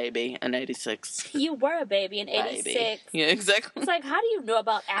was a baby in 86. You were a baby in 86. Baby. Yeah, exactly. It's like, how do you know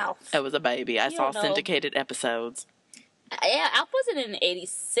about Alf? I was a baby. I saw syndicated episodes. Yeah, Alf wasn't in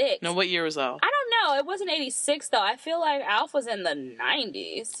 86. No, what year was Alf? I don't know. It wasn't 86, though. I feel like Alf was in the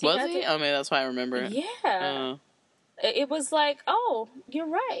 90s. Was he? Oh, maybe that's why I remember it. Yeah. It was like, oh, you're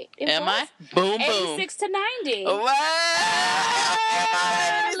right. Am I? Boom, boom. 86 to 90. Wow!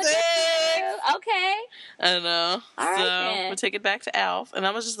 Okay. I know. All right, then. We'll take it back to Alf. And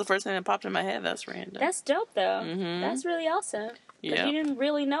that was just the first thing that popped in my head. That's random. That's dope, though. Mm-hmm. That's really awesome. Yeah. You didn't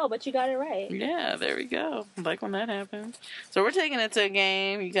really know, but you got it right. Yeah, there we go. Like when that happens. So we're taking it to a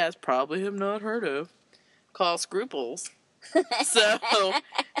game you guys probably have not heard of called Scruples. So,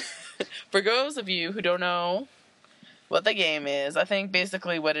 for those of you who don't know what the game is, I think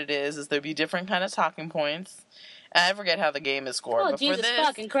basically what it is there'll be different kind of talking points. I forget how the game is scored. Oh, but Jesus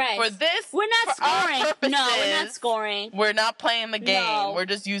fucking Christ. For this, we're not scoring. Purposes, no, we're not scoring. We're not playing the game. No. We're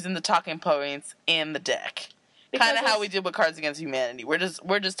just using the talking points in the deck. Kind of how we did with Cards Against Humanity. We're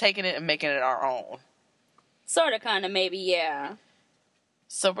just taking it and making it our own. Sort of, kind of, maybe, yeah.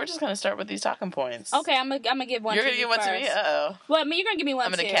 So we're just gonna start with these talking points. Okay, I'm gonna give one. You're gonna give one to me. Uh-oh. Well, I mean, you're gonna give me one.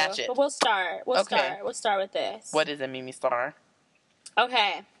 I'm gonna catch it. But we'll start. We'll start with this. What is it, Mimi Star?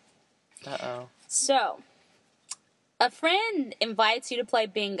 Okay. Uh-oh. So, a friend invites you to play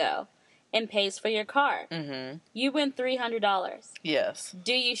bingo and pays for your card. Mm-hmm. You win $300. Yes.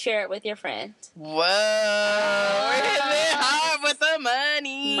 Do you share it with your friend? Whoa! We're hitting it hard with the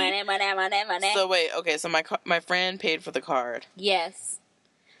money. Money. So wait, okay. So my friend paid for the card. Yes.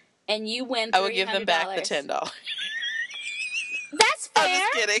 And you win $300. I would give them back the $10. That's fair. I'm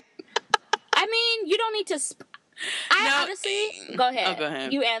just kidding. I mean, you don't need to. Honestly, go ahead. Oh, go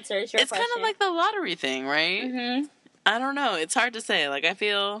ahead. You answer. It's your question. It's kind of like the lottery thing, right? Mm-hmm. I don't know. It's hard to say. Like, I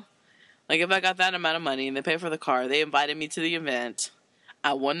feel like if I got that amount of money and they pay for the car, they invited me to the event,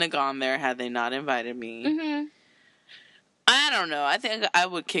 I wouldn't have gone there had they not invited me. Mm-hmm. I don't know. I think I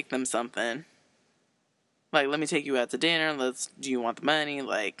would kick them something. Like, let me take you out to dinner. Do you want the money?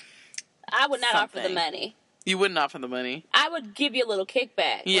 Like, I would not offer the money. You wouldn't offer the money? I would give you a little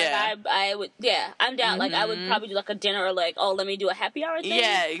kickback. Yeah. Like I would, yeah, I'm down. Mm-hmm. Like, I would probably do, like, a dinner or, like, oh, let me do a happy hour thing.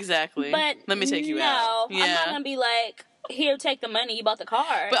 Yeah, exactly. But let me take you out. No, I'm not going to be like, here, take the money, you bought the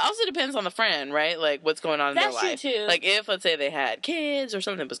car. But also depends on the friend, right? Like, what's going on in their life. That's true, too. Like, if, let's say, they had kids or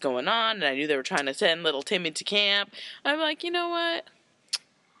something was going on, and I knew they were trying to send little Timmy to camp, I'm like, you know what?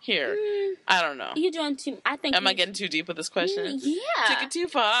 Here. I don't know. You're doing too... Am I getting too deep with this question? Yeah. Took it too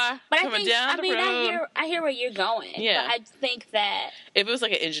far. But Coming down the road. I hear where you're going. Yeah. But I think that... If it was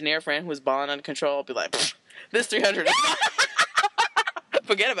like an engineer friend who was balling under control, I'd be like, this 300 is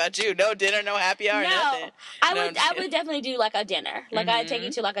forget about you. No dinner, no happy hour, nothing. I would definitely do like a dinner. Like I'd take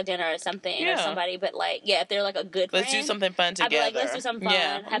you to like a dinner or something or somebody. But like, yeah, if they're like a good friend, let's do something fun together. I'd be like, let's do something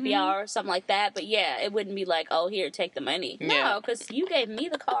fun, happy hour or something like that. But yeah, it wouldn't be like, oh, here, take the money. No, because you gave me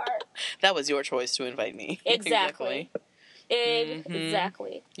the card. That was your choice to invite me. Exactly.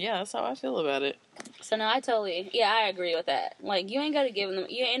 Exactly. Yeah, that's how I feel about it. So no, I agree with that. Like, you ain't got to give them,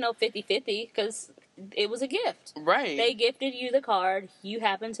 you ain't no 50-50 because it was a gift. Right. They gifted you the card. You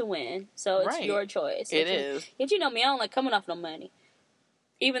happen to win. So it's your choice. It is. Yet you know me, I don't like coming off no money.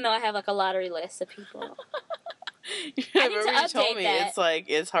 Even though I have like a lottery list of people. I remember you told me that.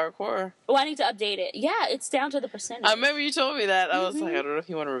 It's hardcore. Well, I need to update it. Yeah, it's down to the percentage. I remember you told me that. I was like, I don't know if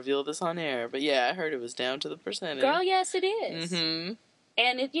you want to reveal this on air. But yeah, I heard it was down to the percentage. Girl, yes it is. Mm-hmm.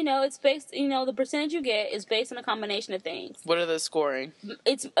 And it's based, the percentage you get is based on a combination of things. What are the scoring?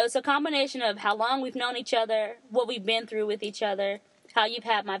 It's a combination of how long we've known each other, what we've been through with each other, how you've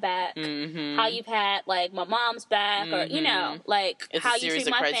had my back, how you've had, like, my mom's back, or, like, it's how you treat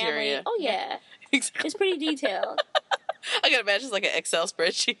my family. Oh, yeah. Exactly. It's pretty detailed. I can imagine it's like an Excel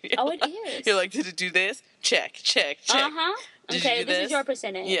spreadsheet. Oh, it is. You're like, did it do this? Check. Uh-huh. Okay, this is your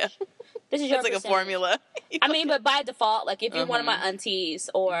percentage. Yeah. This is your percentage. It's like a formula. I mean, but by default, like, if you're one of my aunties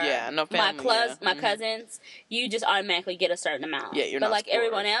or my cousins, you just automatically get a certain amount. Yeah, you're but not like scored.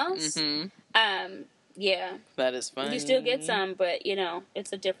 everyone else, Yeah. That is funny. You still get some, but, you know,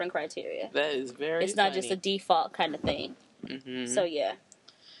 it's a different criteria. That is very It's not funny. just a default kind of thing. Mm-hmm. So, yeah.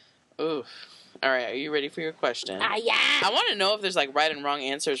 Oof. All right, are you ready for your question? Yeah. I want to know if there's, like, right and wrong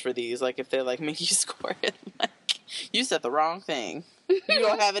answers for these. Like, if they, like, make you score it. Like, you said the wrong thing. You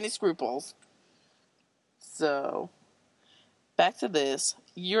don't have any scruples. So, back to this.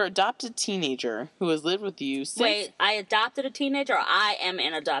 Your adopted teenager who has lived with you since... Wait, I adopted a teenager, or I am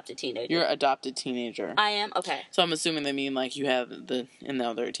an adopted teenager? You're adopted teenager. I am? Okay. So I'm assuming they mean, like, you have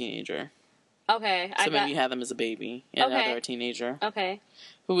another teenager. Okay. So maybe you had them as a baby, and now they're a teenager. Okay.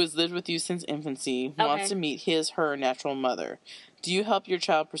 Who has lived with you since infancy, wants to meet her natural mother. Do you help your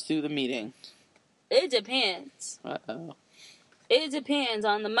child pursue the meeting? It depends. Uh-oh. It depends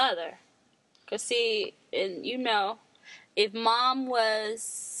on the mother. Because, see, and you know, if mom was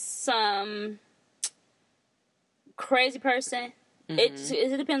some crazy person, it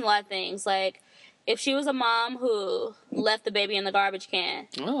depends on a lot of things. Like, if she was a mom who left the baby in the garbage can,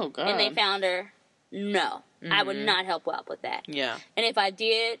 oh God, and they found her, no, I would not help out with that. Yeah. And if I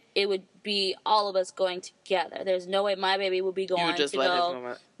did, it would be all of us going together. There's no way my baby would be going you would just to let go.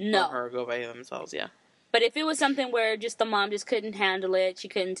 him No, or her go by themselves. Yeah. but if it was something where just the mom just couldn't handle it, she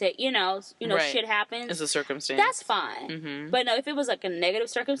couldn't take, Right. shit happens. It's a circumstance. That's fine. Mm-hmm. But no, if it was like a negative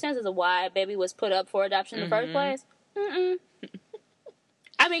circumstance as to why a baby was put up for adoption in the first place,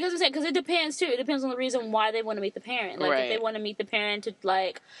 I mean, because it depends too. It depends on the reason why they want to meet the parent. Like, if they want to meet the parent to,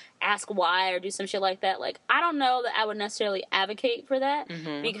 like, ask why or do some shit like that, like, I don't know that I would necessarily advocate for that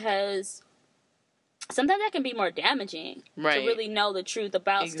because sometimes that can be more damaging to really know the truth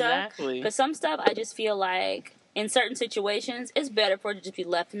about stuff. Because some stuff, I just feel like in certain situations, it's better for it to just be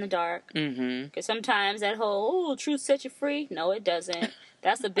left in the dark. Because sometimes that whole, truth sets you free. No, it doesn't.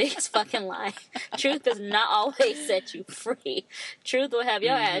 That's the biggest fucking lie. Truth does not always set you free. Truth will have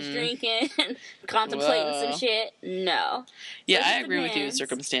your ass drinking and contemplating some shit. No. Yeah, I agree with you. It's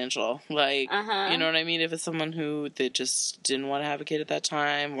circumstantial. Like, you know what I mean? If it's someone that just didn't want to advocate at that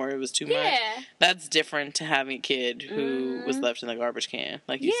time or it was too much, that's different to having a kid who was left in the garbage can,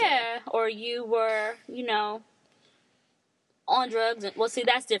 like you said. Yeah, or you were, on drugs. Well, see,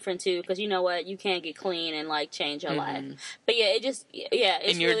 that's different too, because you know what, you can't get clean and like change your life. But yeah, it's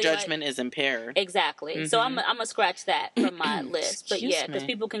and your really, judgment is impaired. Exactly. So I'm gonna scratch that from my list. But yeah, because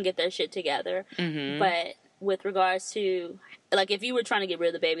people can get their shit together. But with regards to, like, if you were trying to get rid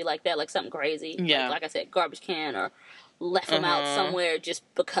of the baby like that, like something crazy, like I said, garbage can, or left him out somewhere just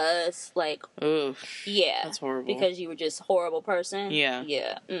because, like, that's horrible. Because you were just a horrible person.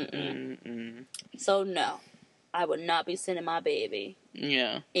 Yeah. So no. I would not be sending my baby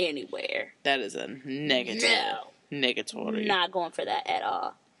anywhere. That is a negative. No. Negatory. Not going for that at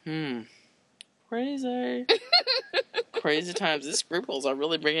all. Crazy. Crazy times. These scruples are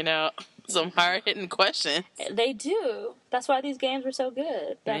really bringing out some hard-hitting questions. They do. That's why these games were so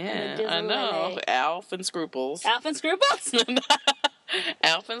good. I know. Alf and Scruples. Alf and Scruples?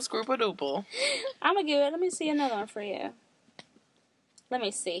 Alf and Scroopadoople. I'm going to give it. Let me see another one for you. Let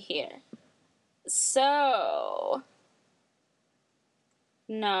me see here. So,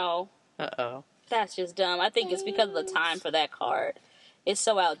 no. Uh-oh. That's just dumb. I think it's because of the time for that card. It's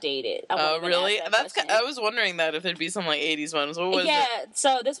so outdated. Oh, really? I was wondering that if there'd be some, like, 80s ones. What was it?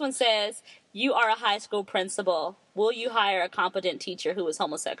 So this one says, you are a high school principal. Will you hire a competent teacher who is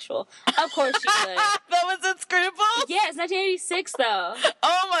homosexual? Of course you would. That was in Scruples? Yeah, it's 1986, though.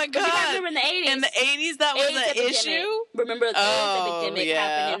 Oh, my God. But you gotta remember in the 80s. In the 80s, that was an issue? Remember, the AIDS epidemic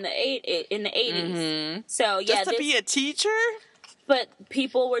happened in the 80s. So, yeah. Just to be a teacher? But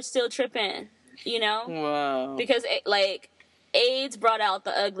people were still tripping, Wow. Because, AIDS brought out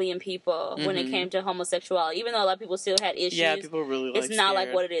the ugly in people when it came to homosexuality. Even though a lot of people still had issues. Yeah, people really it's not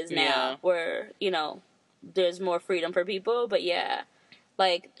like what it is now, where, there's more freedom for people. But yeah,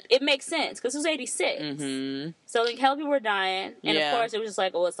 it makes sense because it was 86. So, hell, people were dying. And of course, it was just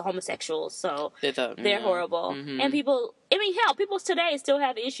like, it's the homosexuals. So, they're horrible. And people, people today still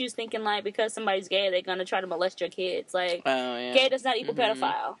have issues thinking, because somebody's gay, they're going to try to molest your kids. Gay does not equal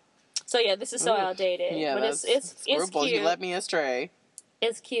pedophile. So yeah, this is so outdated. Yeah, but it's cute. You led me astray.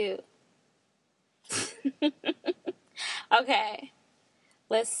 It's cute. Okay,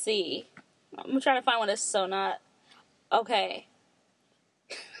 let's see. I'm trying to find one that's so not. Okay.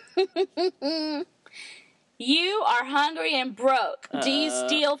 You are hungry and broke. Do you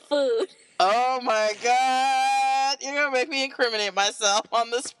steal food? Oh my God! You're gonna make me incriminate myself on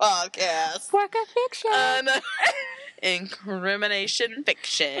this podcast. Work of fiction. Incrimination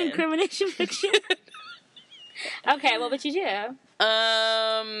fiction. Incrimination fiction. Okay, what would you do?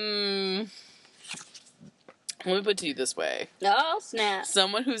 Let me put it to you this way. Oh, snap.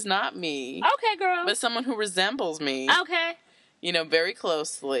 Someone who's not me. Okay, girl. But someone who resembles me. Okay. You know, very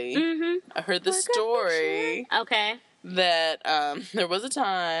closely. Mm-hmm. I heard the story. Okay. That there was a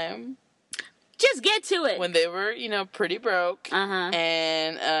time. Just get to it. When they were, you know, pretty broke. Uh-huh.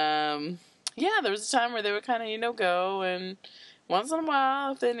 And, yeah, there was a time where they would kind of, you know, go and once in a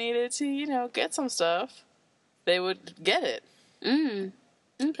while, if they needed to, you know, get some stuff, they would get it.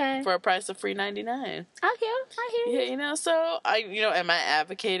 Okay. For a price of $3.99. I hear you. Yeah, you know, so, am I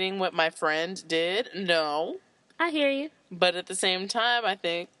advocating what my friend did? No. I hear you. But at the same time, I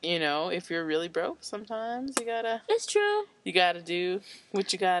think, you know, if you're really broke, sometimes you gotta... It's true. You gotta do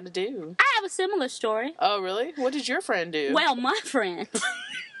what you gotta do. I have a similar story. Oh, really? What did your friend do? Well, my friend...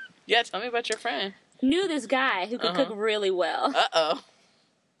 Yeah, tell me about your friend. Knew this guy who could cook really well. Uh-oh.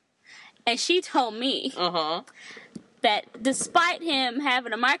 And she told me that despite him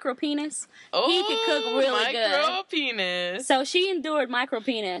having a micro penis, he could cook really good. Micro penis. So she endured micro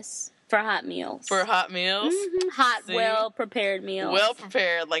penis for hot meals. For hot meals? Mm-hmm. Hot, well-prepared meals. Well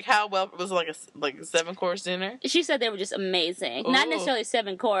prepared. Like how well? Was it like a 7-course dinner? She said they were just amazing. Ooh. Not necessarily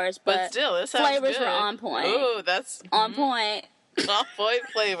 7 course, but still, it sounds flavors good. were on point. Ooh, that's... On point. On point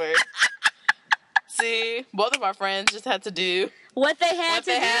flavor. See, both of our friends just had to do what they had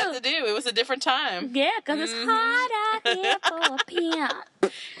to do. It was a different time. Yeah, because it's hot out here for a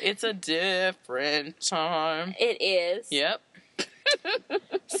pimp. It's a different time. It is. Yep.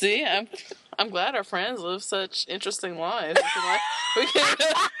 See, I'm glad our friends live such interesting lives.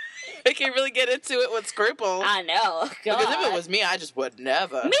 We can really get into it with scruples. I know. God. Because if it was me, I just would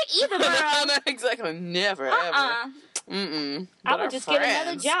never. Me either, girl. No, exactly. Never, ever. Mm-mm. I would just get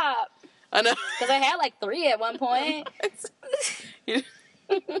another job. I know. Because I had like 3 at one point.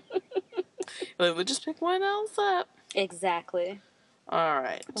 We'll just pick one else up. Exactly. All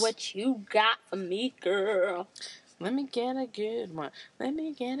right. What you got for me, girl? Let me get a good one.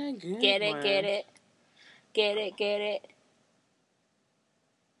 Get it. Get it.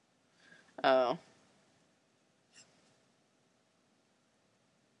 Oh.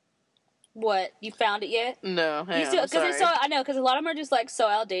 What? You found it yet? No. Hang on, I know, because a lot of them are just like so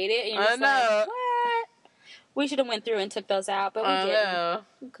outdated. And you're just I know. Like, what? We should have went through and took those out, but we didn't.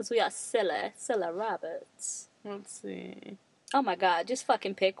 Because we are silly Roberts. Let's see. Oh my God, just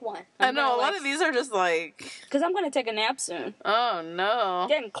fucking pick one. I know, a lot of these are just like... Because I'm going to take a nap soon. Oh, no.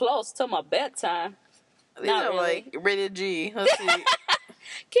 Getting close to my bedtime. These are like rated G. Let's see.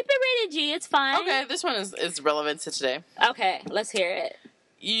 Keep it rated G, it's fine. Okay, this one is relevant to today. Okay, let's hear it.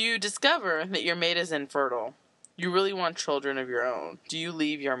 You discover that your mate is infertile. You really want children of your own. Do you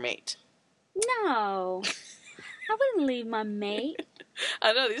leave your mate? No. I wouldn't leave my mate.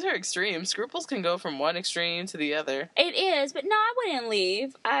 I know, these are extreme. Scruples can go from one extreme to the other. It is, but no, I wouldn't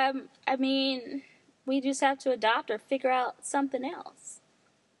leave. I mean, we just have to adopt or figure out something else.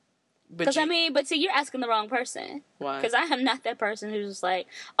 But see, you're asking the wrong person. Why? Because I am not that person who's just like,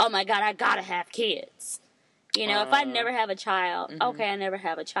 oh my God, I gotta have kids. You know, if I never have a child, okay, I never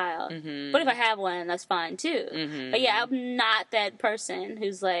have a child. But if I have one, that's fine too. But yeah, I'm not that person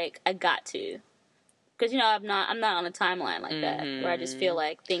who's like, I got to. Because, you know, I'm not on a timeline like that, where I just feel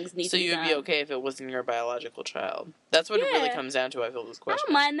like things need to be done. So you'd be okay if it wasn't your biological child? That's what it really comes down to, I feel, this question. I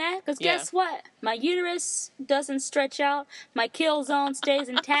don't mind that, because guess what? My uterus doesn't stretch out. My kill zone stays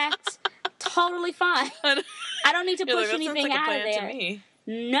intact. Totally fine. I don't need to push anything out of there. To me.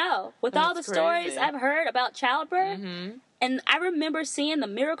 No. With all the stories I've heard about childbirth, and I remember seeing The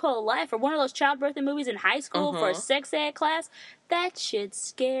Miracle of Life or one of those childbirthing movies in high school for a sex ed class, that shit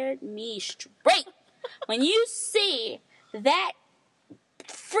scared me straight. When you see that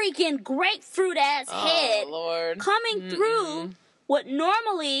freaking grapefruit-ass head coming through what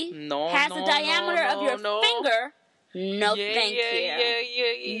normally has the diameter of your finger, thank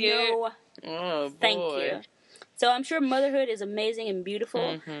you. No, thank you. So I'm sure motherhood is amazing and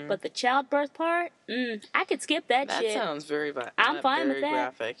beautiful, but the childbirth part, I could skip that shit. That sounds very I'm fine with that.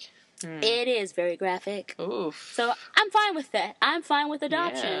 Graphic. It is very graphic. Oof. So I'm fine with that. I'm fine with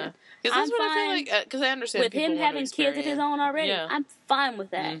adoption. Yeah. Because that's what I feel like, because I understand with him having kids of his own already. Yeah. I'm fine with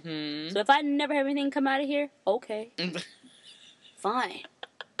that. So if I never have anything come out of here, okay. Fine.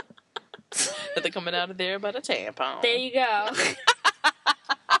 But they're coming out of there but a tampon. There you go.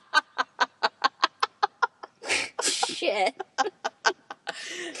 Shit.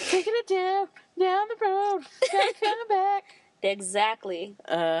 Taking a dip down the road, coming back. Exactly.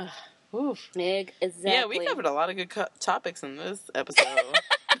 Oof. Exactly. Yeah, we covered a lot of good topics in this episode.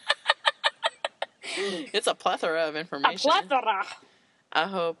 It's a plethora of information. I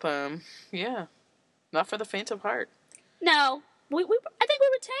hope, not for the faint of heart. No. I think we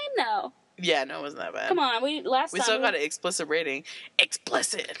were tame, though. Yeah, no, it wasn't that bad. Come on, we still got an explicit rating.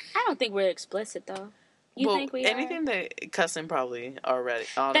 Explicit. I don't think we're explicit though. You think we anything are? that cussing probably already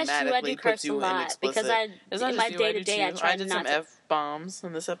That's true. I do puts curse you a lot in explicit. because in my day to day I try I did not some to. F-bombs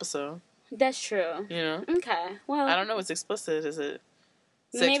in this episode. That's true. You know. Okay. Well, I don't know what's explicit. Is it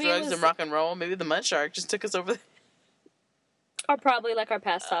sex, drugs, and rock and roll? Maybe the Mud Shark just took us over. Or probably like our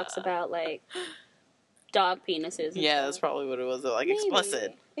past talks about like dog penises. Yeah, that's probably what it was. Like Maybe.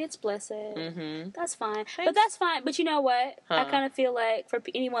 Explicit. Explicit. Mm-hmm. That's fine. Thanks. But that's fine. But you know what? Huh. I kind of feel like for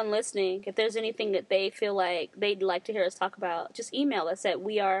anyone listening, if there's anything that they feel like they'd like to hear us talk about, just email us at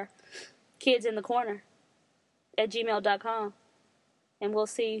wearekidsinthecorner@gmail.com. And we'll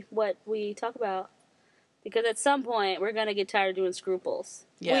see what we talk about. Because at some point, we're going to get tired of doing scruples.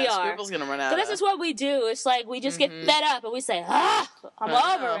 Yeah, we are. Scruples going to run out. But this is what we do. It's like we just get fed up and we say, I'm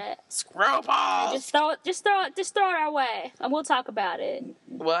over it. Scruples! Just throw it our way. And we'll talk about it.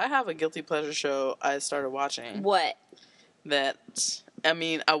 Well, I have a guilty pleasure show I started watching. What? That, I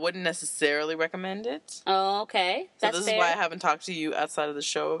mean, I wouldn't necessarily recommend it. Oh, okay. That's so this fair. is why I haven't talked to you outside of the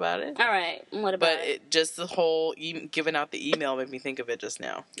show about it. All right. What about it? Just the whole giving out the email made me think of it just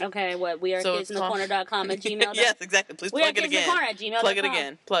now. Okay, what? wearekidsinthecorner.com at gmail.com. Yes, exactly. Please plug it again. Plug it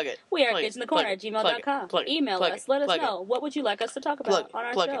again. Plug it. wearekidsinthecorner@gmail.com. Email us. Let us know. What would you like us to talk about on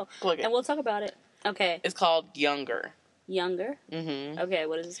our show? Plug it. And we'll talk about it. Okay. It's called Younger. Younger? Mm-hmm. Okay,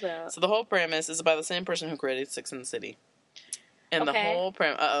 what is this about? So the whole premise is about the same person who created Sex and the City. And the whole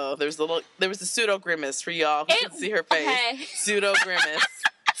premise, there was the pseudo grimace for y'all who could see her face. Okay. Pseudo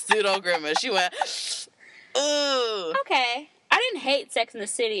grimace. She went, ooh. Okay. I didn't hate Sex and the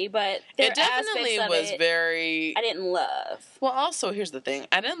City, but there it definitely was very. I didn't love. Well, also here's the thing: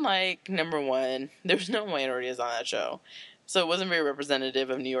 I didn't like number one. There was no minorities on that show, so it wasn't very representative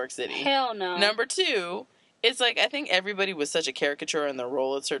of New York City. Hell no. Number two, it's like I think everybody was such a caricature in their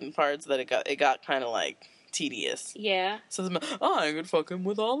role at certain parts that it got kind of like tedious. Yeah. So I could fuck him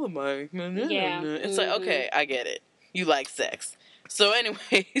with all of my. Yeah. It's like, okay, I get it. You like sex. So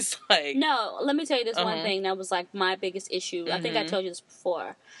anyways, like. No, let me tell you this one thing that was like my biggest issue. I think I told you this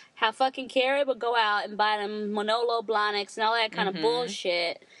before. How fucking Carrie would go out and buy them Manolo Blahniks and all that kind of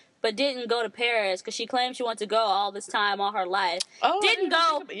bullshit, but didn't go to Paris because she claimed she wanted to go all this time, all her life. Oh, didn't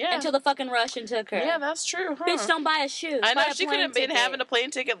go until the fucking Russian took her. Yeah, that's true. Huh? Bitch, don't buy a shoe. I know she could have been having a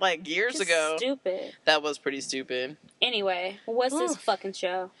plane ticket like years ago. Stupid. That was pretty stupid. Anyway, what's this fucking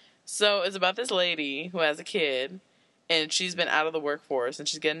show? So it's about this lady who has a kid, and she's been out of the workforce, and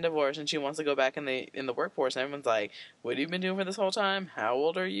she's getting divorced, and she wants to go back in the workforce. And everyone's like, "What have you been doing for this whole time? How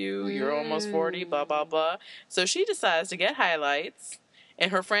old are you? You're almost 40. Blah blah blah." So she decides to get highlights.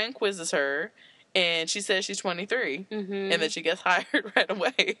 And her friend quizzes her, and she says she's 23, and then she gets hired right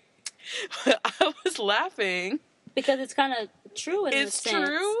away. I was laughing. Because it's kind of true in a sense. It's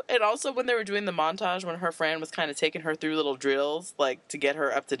true. And also when they were doing the montage, when her friend was kind of taking her through little drills, like, to get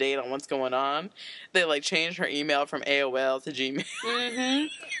her up to date on what's going on, they, like, changed her email from AOL to Gmail.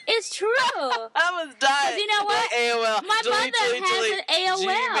 It's true. I was dying. You know what? Like, AOL. My mother has an AOL.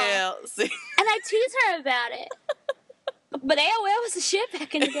 Gmail. See? And I tease her about it. But AOL was the shit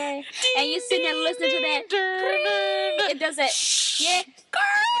back in the day. And you sitting there listening to that. It does that. Yeah.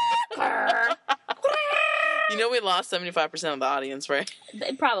 You know we lost 75% of the audience, right?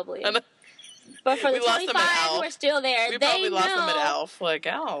 Probably. But for the 25 who are still there, we they probably lost know them at ALF. Like,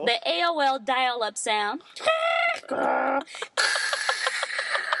 ow. the AOL dial-up sound. And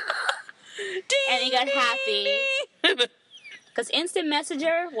he got happy. Because Instant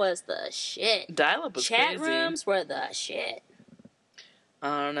Messenger was the shit. Dial-up was crazy. Chat rooms were the shit.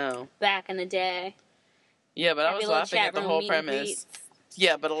 I don't know. Back in the day. Yeah, but I was laughing at the whole premise.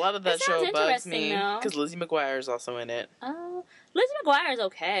 Yeah, but a lot of that show bugs me because Lizzie McGuire is also in it. Oh, Lizzie McGuire is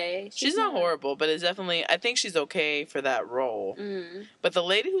okay. She's not horrible, but it's definitely. I think she's okay for that role. But the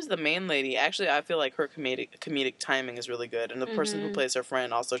lady who's the main lady, actually, I feel like her comedic timing is really good, and the person who plays her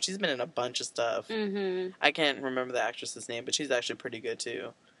friend also, she's been in a bunch of stuff. I can't remember the actress's name, but she's actually pretty good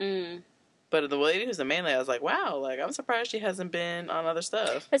too. But the lady who's the main lady, I was like, wow, like, I'm surprised she hasn't been on other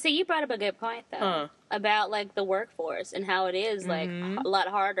stuff. But see, you brought up a good point, though, about, like, the workforce and how it is, like, a lot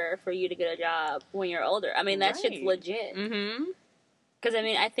harder for you to get a job when you're older. I mean, that shit's legit. Because, I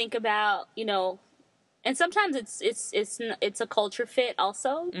mean, I think about, you know, and sometimes it's a culture fit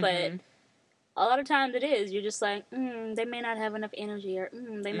also, but a lot of times it is. You're just like, they may not have enough energy, or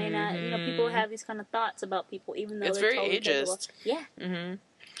they may not, you know, people have these kind of thoughts about people, even though it's they're very totally ageist. Capable. Yeah.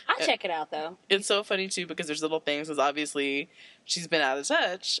 I'll check it out, though. It's so funny, too, because there's little things, because obviously she's been out of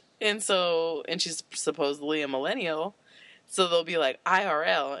touch, and she's supposedly a millennial, So they'll be like,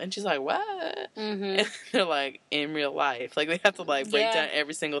 IRL. And she's like, what? And they're like, in real life. Like, they have to, like, break down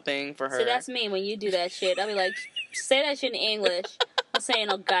every single thing for her. So that's me when you do that shit. I'll be like, say that shit in English. I'm saying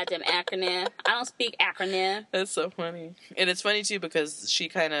no goddamn acronym. I don't speak acronym. That's so funny. And it's funny, too, because she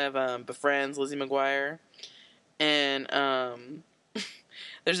kind of befriends Lizzie McGuire. And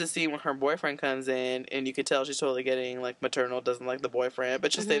there's a scene when her boyfriend comes in, and you can tell she's totally getting, like, maternal, doesn't like the boyfriend.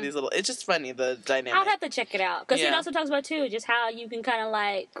 But she'll say these little... It's just funny, the dynamic. I'll have to check it out. Because it also talks about, too, just how you can kind of,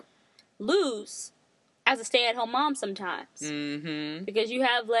 like, lose as a stay-at-home mom sometimes. Because you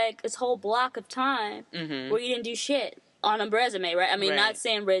have, like, this whole block of time where you didn't do shit on a resume, right? I mean, not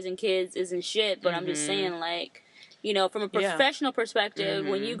saying raising kids isn't shit, but I'm just saying, like... You know, from a professional perspective,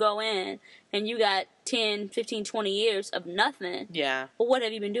 when you go in and you got 10, 15, 20 years of nothing. Yeah. Well, what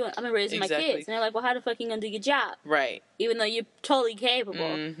have you been doing? I've been raising my kids. And they're like, well, how the fuck are you going to do your job? Right. Even though you're totally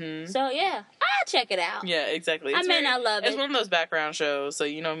capable. So, yeah, I'll check it out. Yeah, exactly. I may not love it. It's one of those background shows, so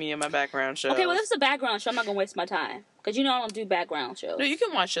you know me and my background shows. Okay, well, this is a background show. I'm not going to waste my time. Because you know I don't do background shows. No, you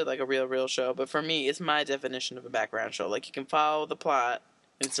can watch it like a real show, but for me, it's my definition of a background show. Like, you can follow the plot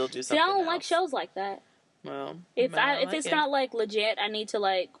and still do something See, I don't like shows like that. Well, if it's not like legit, I need to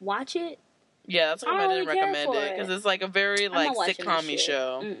like watch it. Yeah, that's why I didn't recommend it because it's like a very like sitcom-y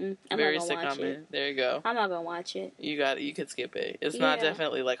show. Very sitcom-y. There you go. I'm not gonna watch it. You could skip it. It's not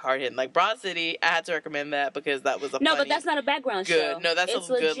definitely like hard hitting. Like Broad City, I had to recommend that because that was a but that's not a background show. No, that's a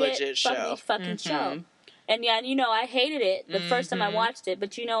good legit show. Fucking show. And yeah, you know, I hated it the first time I watched it.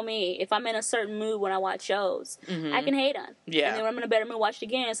 But you know me, if I'm in a certain mood when I watch shows, I can hate on. Yeah. And then when I'm in a better mood, watch it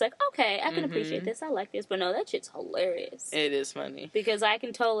again. It's like, okay, I can appreciate this. I like this. But no, that shit's hilarious. It is funny. Because I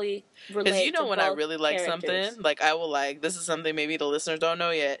can totally relate. Because you know when I really like something, like I will like, this is something maybe the listeners don't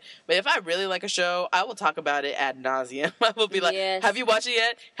know yet. But if I really like a show, I will talk about it ad nauseum. I will be like, have you watched it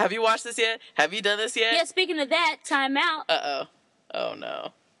yet? Have you watched this yet? Have you done this yet? Yeah, speaking of that, time out. Uh-oh. Oh,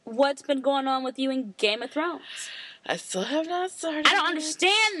 no. What's been going on with you in Game of Thrones? I still have not started. I don't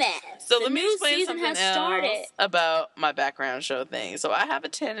understand that. So let me explain something else about my background show thing. So I have a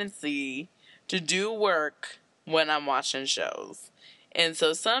tendency to do work when I'm watching shows. And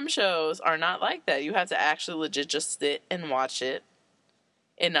so some shows are not like that. You have to actually legit just sit and watch it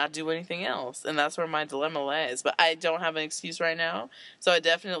and not do anything else. And that's where my dilemma lies. But I don't have an excuse right now. So I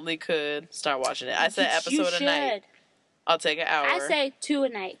definitely could start watching it. I said episode a night. I'll take an hour. I say 2 a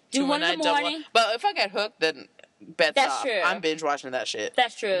night. Do 1 in the morning. But if I get hooked, then bets off. True. I'm binge watching that shit.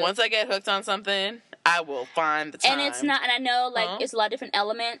 That's true. Once I get hooked on something, I will find the time. And it's not, and I know, like, it's a lot of different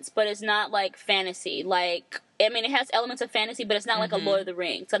elements, but it's not, like, fantasy. Like, I mean, it has elements of fantasy, but it's not like a Lord of the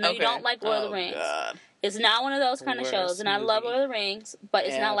Rings. So I know you don't like Lord of the Rings. God. It's not one of those kind of shows, and I love Lord of the Rings, but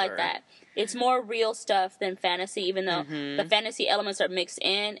it's not like that. It's more real stuff than fantasy, even though the fantasy elements are mixed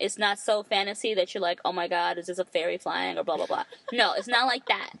in. It's not so fantasy that you're like, oh my god, is this a fairy flying or blah, blah, blah. No, it's not like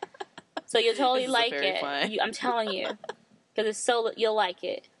that. So you'll totally like it. I'm telling you. Because it's so, you'll like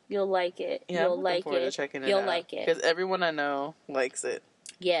it. You'll like it. Yeah, you'll I'm like forward it. To checking it you'll out. Like it. Because everyone I know likes it.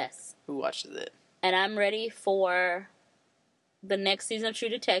 Yes. Who watches it. And I'm ready for the next season of True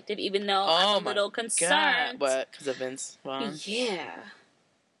Detective, even though I'm a little concerned. What? Because of Vince Vaughn? Yeah.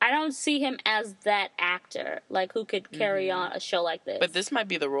 I don't see him as that actor, like, who could carry on a show like this. But this might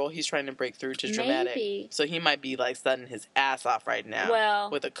be the role he's trying to break through to dramatic. Maybe. So he might be, like, studying his ass off right now.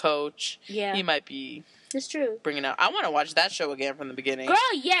 With a coach. Yeah. He might be... It's true. Bringing out... I want to watch that show again from the beginning. Girl,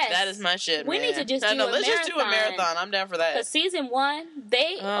 yes. That is my shit, we man. Need to just do a marathon. Let's just do a marathon. I'm down for that. Because season 1,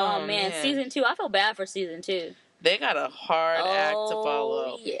 they... Oh, man. Season 2, I feel bad for season 2. They got a hard act to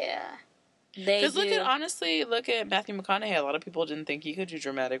follow. Yeah. Because look at Matthew McConaughey. A lot of people didn't think he could do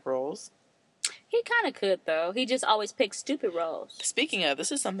dramatic roles. He kind of could, though. He just always picks stupid roles. Speaking of,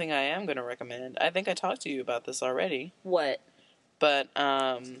 this is something I am going to recommend. I think I talked to you about this already. What? But,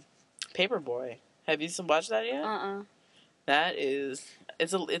 Paperboy. Have you watched that yet? That is...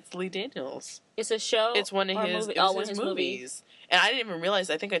 It's Lee Daniels. It's a show? It's one of his movies. And I didn't even realize...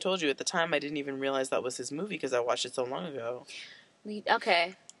 I think I told you at the time I didn't even realize that was his movie because I watched it so long ago.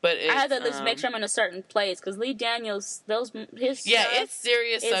 Okay. But I had to just make sure I'm in a certain place because Lee Daniels, his it's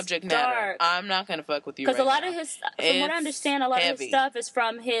serious subject matter. I'm not gonna fuck with you because a lot of his, from what I understand, a lot of his stuff is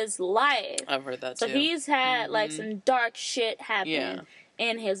from his life. I've heard that too. So he's had like some dark shit happen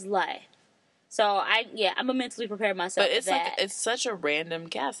in his life. So I'm mentally prepared myself. But it's for that. like it's such a random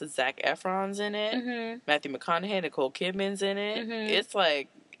cast. It's Zac Efron's in it, Matthew McConaughey, Nicole Kidman's in it. It's like.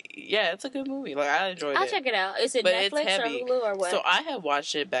 Yeah, it's a good movie. Like I enjoyed it. I'll check it out. Is it Netflix or Hulu or what? So I had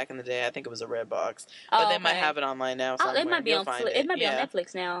watched it back in the day. I think it was a Redbox, but they might have it online now. It might be on. It might be on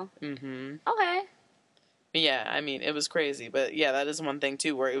Netflix now. Okay. Yeah, I mean, it was crazy. But yeah, that is one thing,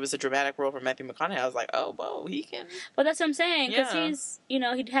 too, where it was a dramatic role for Matthew McConaughey. I was like, oh, whoa, he can. But that's what I'm saying, because Yeah. he's, you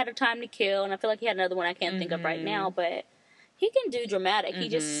know, he had a time to kill, and I feel like he had another one I can't think of right now, but he can do dramatic. He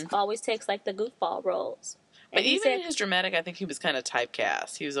just always takes, like, the goofball roles. But even in his dramatic, I think he was kind of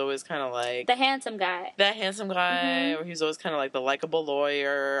typecast. He was always kind of like... the handsome guy. That handsome guy, or he was always kind of like the likable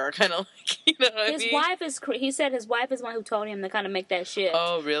lawyer, or kind of like, you know what I mean? His wife is... He said his wife is one who told him to kind of make that shift.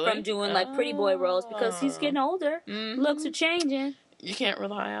 Oh, really? From doing, like, pretty boy roles, because he's getting older. Looks are changing. You can't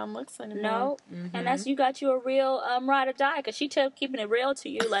rely on looks anymore. No. And that's... You got you a real ride or die, because she kept keeping it real to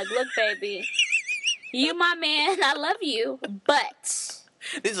you. Like, look, baby, you my man, I love you, but...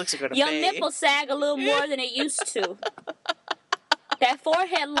 These looks are gonna your fade. nipples sag a little more than it used to. That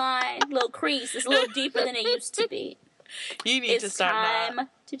forehead line, little crease, is a little deeper than it used to be. You need to start time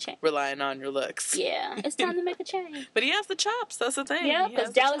to change. Relying on your looks. Yeah, it's time to make a change. But he has the chops. That's the thing. Yeah,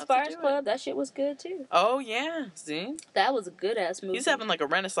 because Dallas Buyers Club, that shit was good too. Oh yeah, see, that was a good ass movie. He's having like a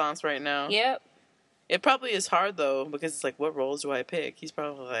renaissance right now. Yep. It probably is hard though, because it's like, what roles do I pick? He's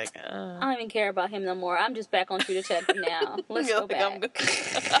probably like, I don't even care about him no more. I'm just back on True Detective now. Let's go back.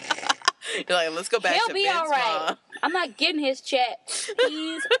 You're like, let's go back. He'll to be Vince all right. Vaughn. I'm not getting his check.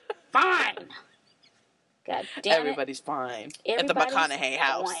 He's fine. God damn Everybody's fine Everybody's at the McConaughey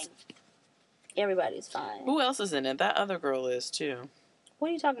house. Fine. Everybody's fine. Who else is in it? That other girl is too.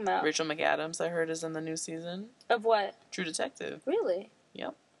 What are you talking about? Rachel McAdams, I heard, is in the new season. Of what? True Detective. Really?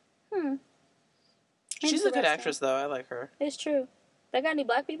 Yep. She's She's a good actress, though. I like her. It's true. They got any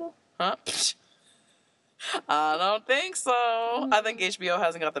black people? Huh? I don't think so. I think HBO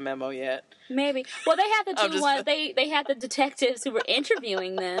hasn't got the memo yet. Maybe. Well, they had the two ones. They had the detectives who were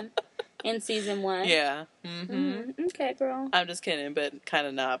interviewing them in season 1. Yeah. Okay, girl. I'm just kidding, but kind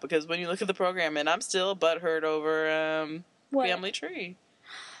of not, because when you look at the programming, I'm still butthurt over Family Tree.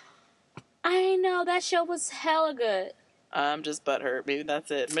 I know that show was hella good. I'm just butthurt. Maybe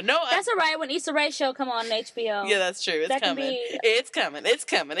that's it. But no, that's all right. When Issa Rae show come on HBO. Yeah, that's true. It's coming. It's coming. It's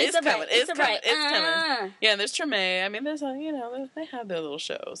coming. It's coming. It's coming. It's coming. Yeah, and there's Treme. I mean, there's they have their little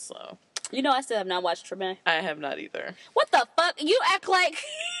shows. So I still have not watched Treme. I have not either. What the fuck? You act like.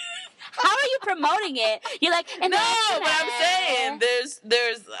 How are you promoting it? You're like, no, but I'm saying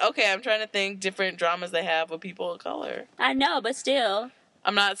there's okay. I'm trying to think different dramas they have with people of color. I know, but still.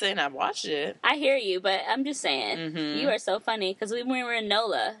 I'm not saying I've watched it. I hear you, but I'm just saying you are so funny because when we were in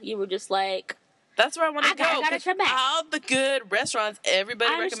NOLA, you were just like, "That's where I want to go." I gotta try back. All the good restaurants everybody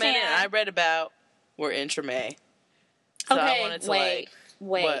recommended, and I read about were in Treme. So okay, I wanted to wait.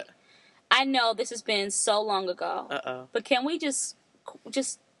 What? I know this has been so long ago. But can we just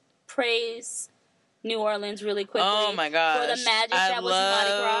praise New Orleans really quickly? Oh my gosh! For the magic that was Mardi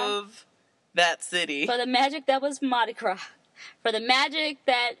Gras. I love that city. For the magic that was Mardi Gras. For the magic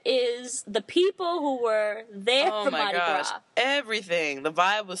that is the people who were there for Mardi Gras. Everything. The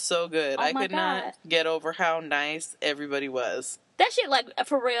vibe was so good. I could not get over how nice everybody was. That shit, like,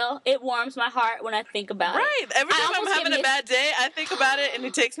 for real, it warms my heart when I think about it. Right. Every time I'm having a bad day, I think about it, and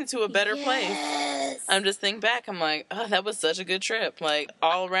it takes me to a better place. I'm just thinking back. I'm like, oh, that was such a good trip. Like,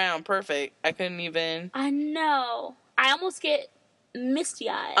 all around, perfect. I couldn't even... I know. I almost get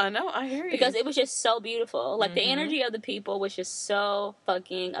misty-eyed. I know. I hear you. Because it was just so beautiful. Like, the energy of the people was just so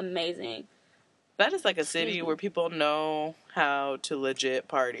fucking amazing. That is like a city where people know how to legit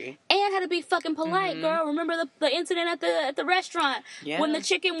party. And how to be fucking polite, girl. Remember the incident at the restaurant when the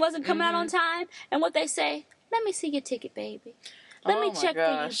chicken wasn't coming out on time? And what they say, let me see your ticket, baby. Let me check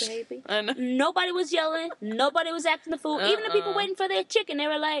for you, baby. Nobody was yelling. Nobody was acting the fool. Even the people waiting for their chicken, they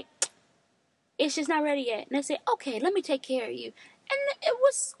were like, it's just not ready yet. And they said, okay, let me take care of you. And it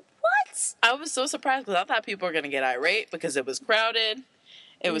was, what? I was so surprised because I thought people were going to get irate because it was crowded.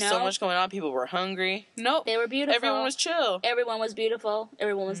 It was so much going on. People were hungry. Nope. They were beautiful. Everyone was chill. Everyone was beautiful.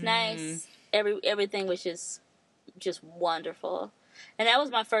 Everyone was nice. Everything was just wonderful. And that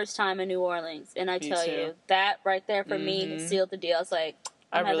was my first time in New Orleans. And I tell you, that right there for me sealed the deal. I was like,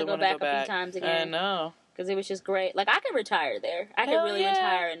 I'm going to go back a few times again. I know. Because it was just great. Like, I could retire there. I could really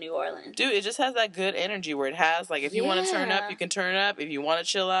retire in New Orleans. Dude, it just has that good energy where it has, like, if you want to turn up, you can turn up. If you want to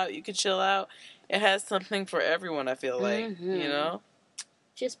chill out, you can chill out. It has something for everyone, I feel like, you know?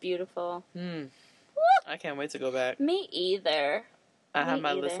 Just beautiful. I can't wait to go back. Me either. I have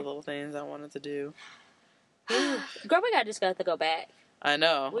my list of little things I wanted to do. Girl, we just got to go back. I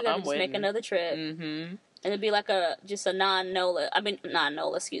know. We got to just make another trip. And it'd be like a non-Mardi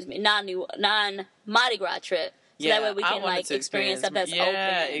Gras trip. So that way we can, like, experience stuff that's open.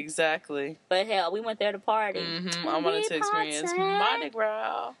 Yeah, exactly. But hell, we went there to party. I wanted to experience Mardi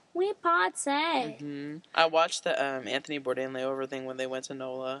Gras. We party. Mm-hmm. I watched the Anthony Bourdain layover thing when they went to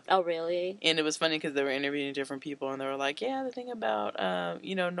NOLA. Oh, really? And it was funny because they were interviewing different people, and they were like, "Yeah, the thing about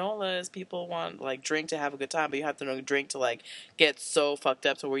NOLA is people want like drink to have a good time, but you have to drink to like get so fucked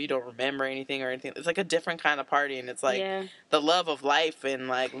up to where you don't remember anything or anything. It's like a different kind of party, and it's like the love of life and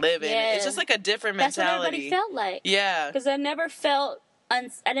like living. Yeah. It's just like a different mentality. That's what everybody felt like. Yeah, because I never felt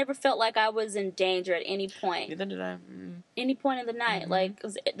like I was in danger at any point. Neither did I. Any point in the night, like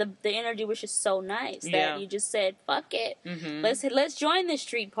the energy was just so nice that you just said, "Fuck it, let's join this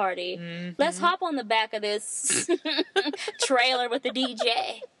street party. Let's hop on the back of this trailer with the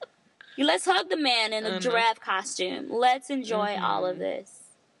DJ. Let's hug the man in the giraffe costume. Let's enjoy all of this."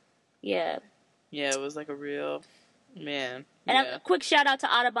 Yeah. Yeah, it was like a real man. And a quick shout out to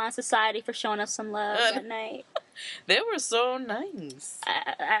Audubon Society for showing us some love that night. They were so nice.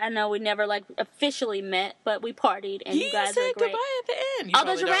 I know we never like officially met, but we partied and you guys said were great. Goodbye at the end. You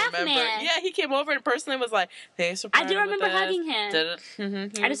the giraffe man. Yeah, he came over and personally was like, "Thanks for I do remember hugging him.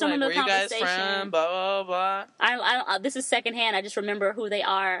 I just remember the conversation. Where you guys from? Blah blah blah. This is secondhand. I just remember who they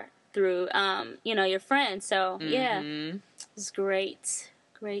are through your friends. So yeah, it's great.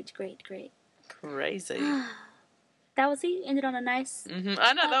 Crazy. That was he. Ended on a nice.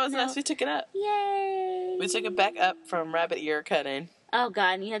 I know that was nice. We took it up. Yay! We took it back up from rabbit ear cutting. Oh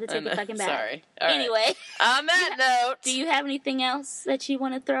God, and you had to take it fucking back. Sorry. Anyway, on that note, do you have anything else that you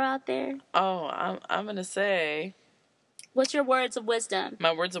want to throw out there? Oh, I'm gonna say. What's your words of wisdom?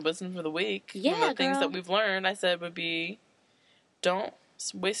 My words of wisdom for the week. Yeah, the things that we've learned, I said would be, don't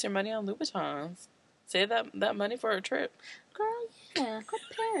waste your money on Louboutins. Save that money for a trip. Girl, yeah, go to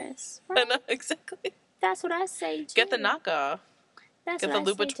Paris. Right? I know, exactly. That's what I say too. Get the knockoff. Get the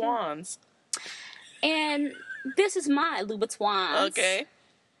Louboutins. And this is my Louboutins. Okay.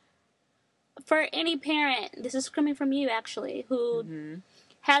 For any parent, this is coming from you actually, who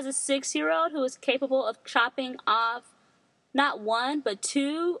has a 6-year-old who is capable of chopping off not one, but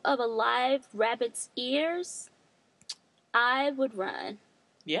 2 of a live rabbit's ears, I would run.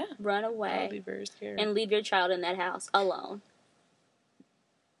 Yeah. Run away. I would be very scared. And leave your child in that house alone.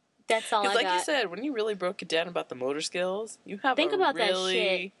 That's all I got. Like you said, when you really broke it down about the motor skills, you have Think about really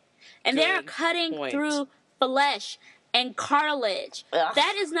that shit. And they're cutting through flesh and cartilage. Ugh.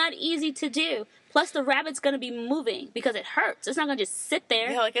 That is not easy to do. Plus, the rabbit's going to be moving because it hurts. It's not going to just sit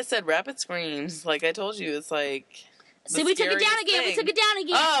there. Yeah, like I said, rabbit screams. Like I told you, it's like... See, we took it down again. We took it down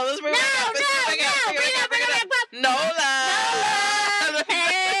again. Oh, let's bring it back up. Bring it back up. NOLA.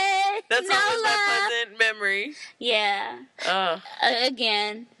 Hey, That's always my pleasant memory. Yeah.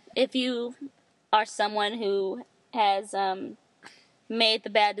 Again, if you are someone who has made the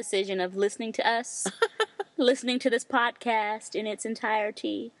bad decision of listening to us, listening to this podcast in its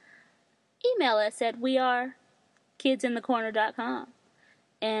entirety, email us at wearekidsinthecorner.com.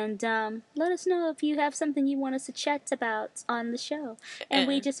 And let us know if you have something you want us to chat about on the show. And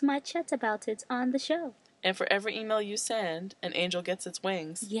we just might chat about it on the show. And for every email you send, an angel gets its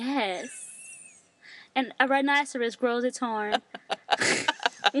wings. Yes. And a rhinoceros grows its horn. Bye,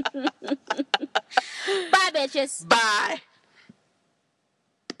 bitches. Bye.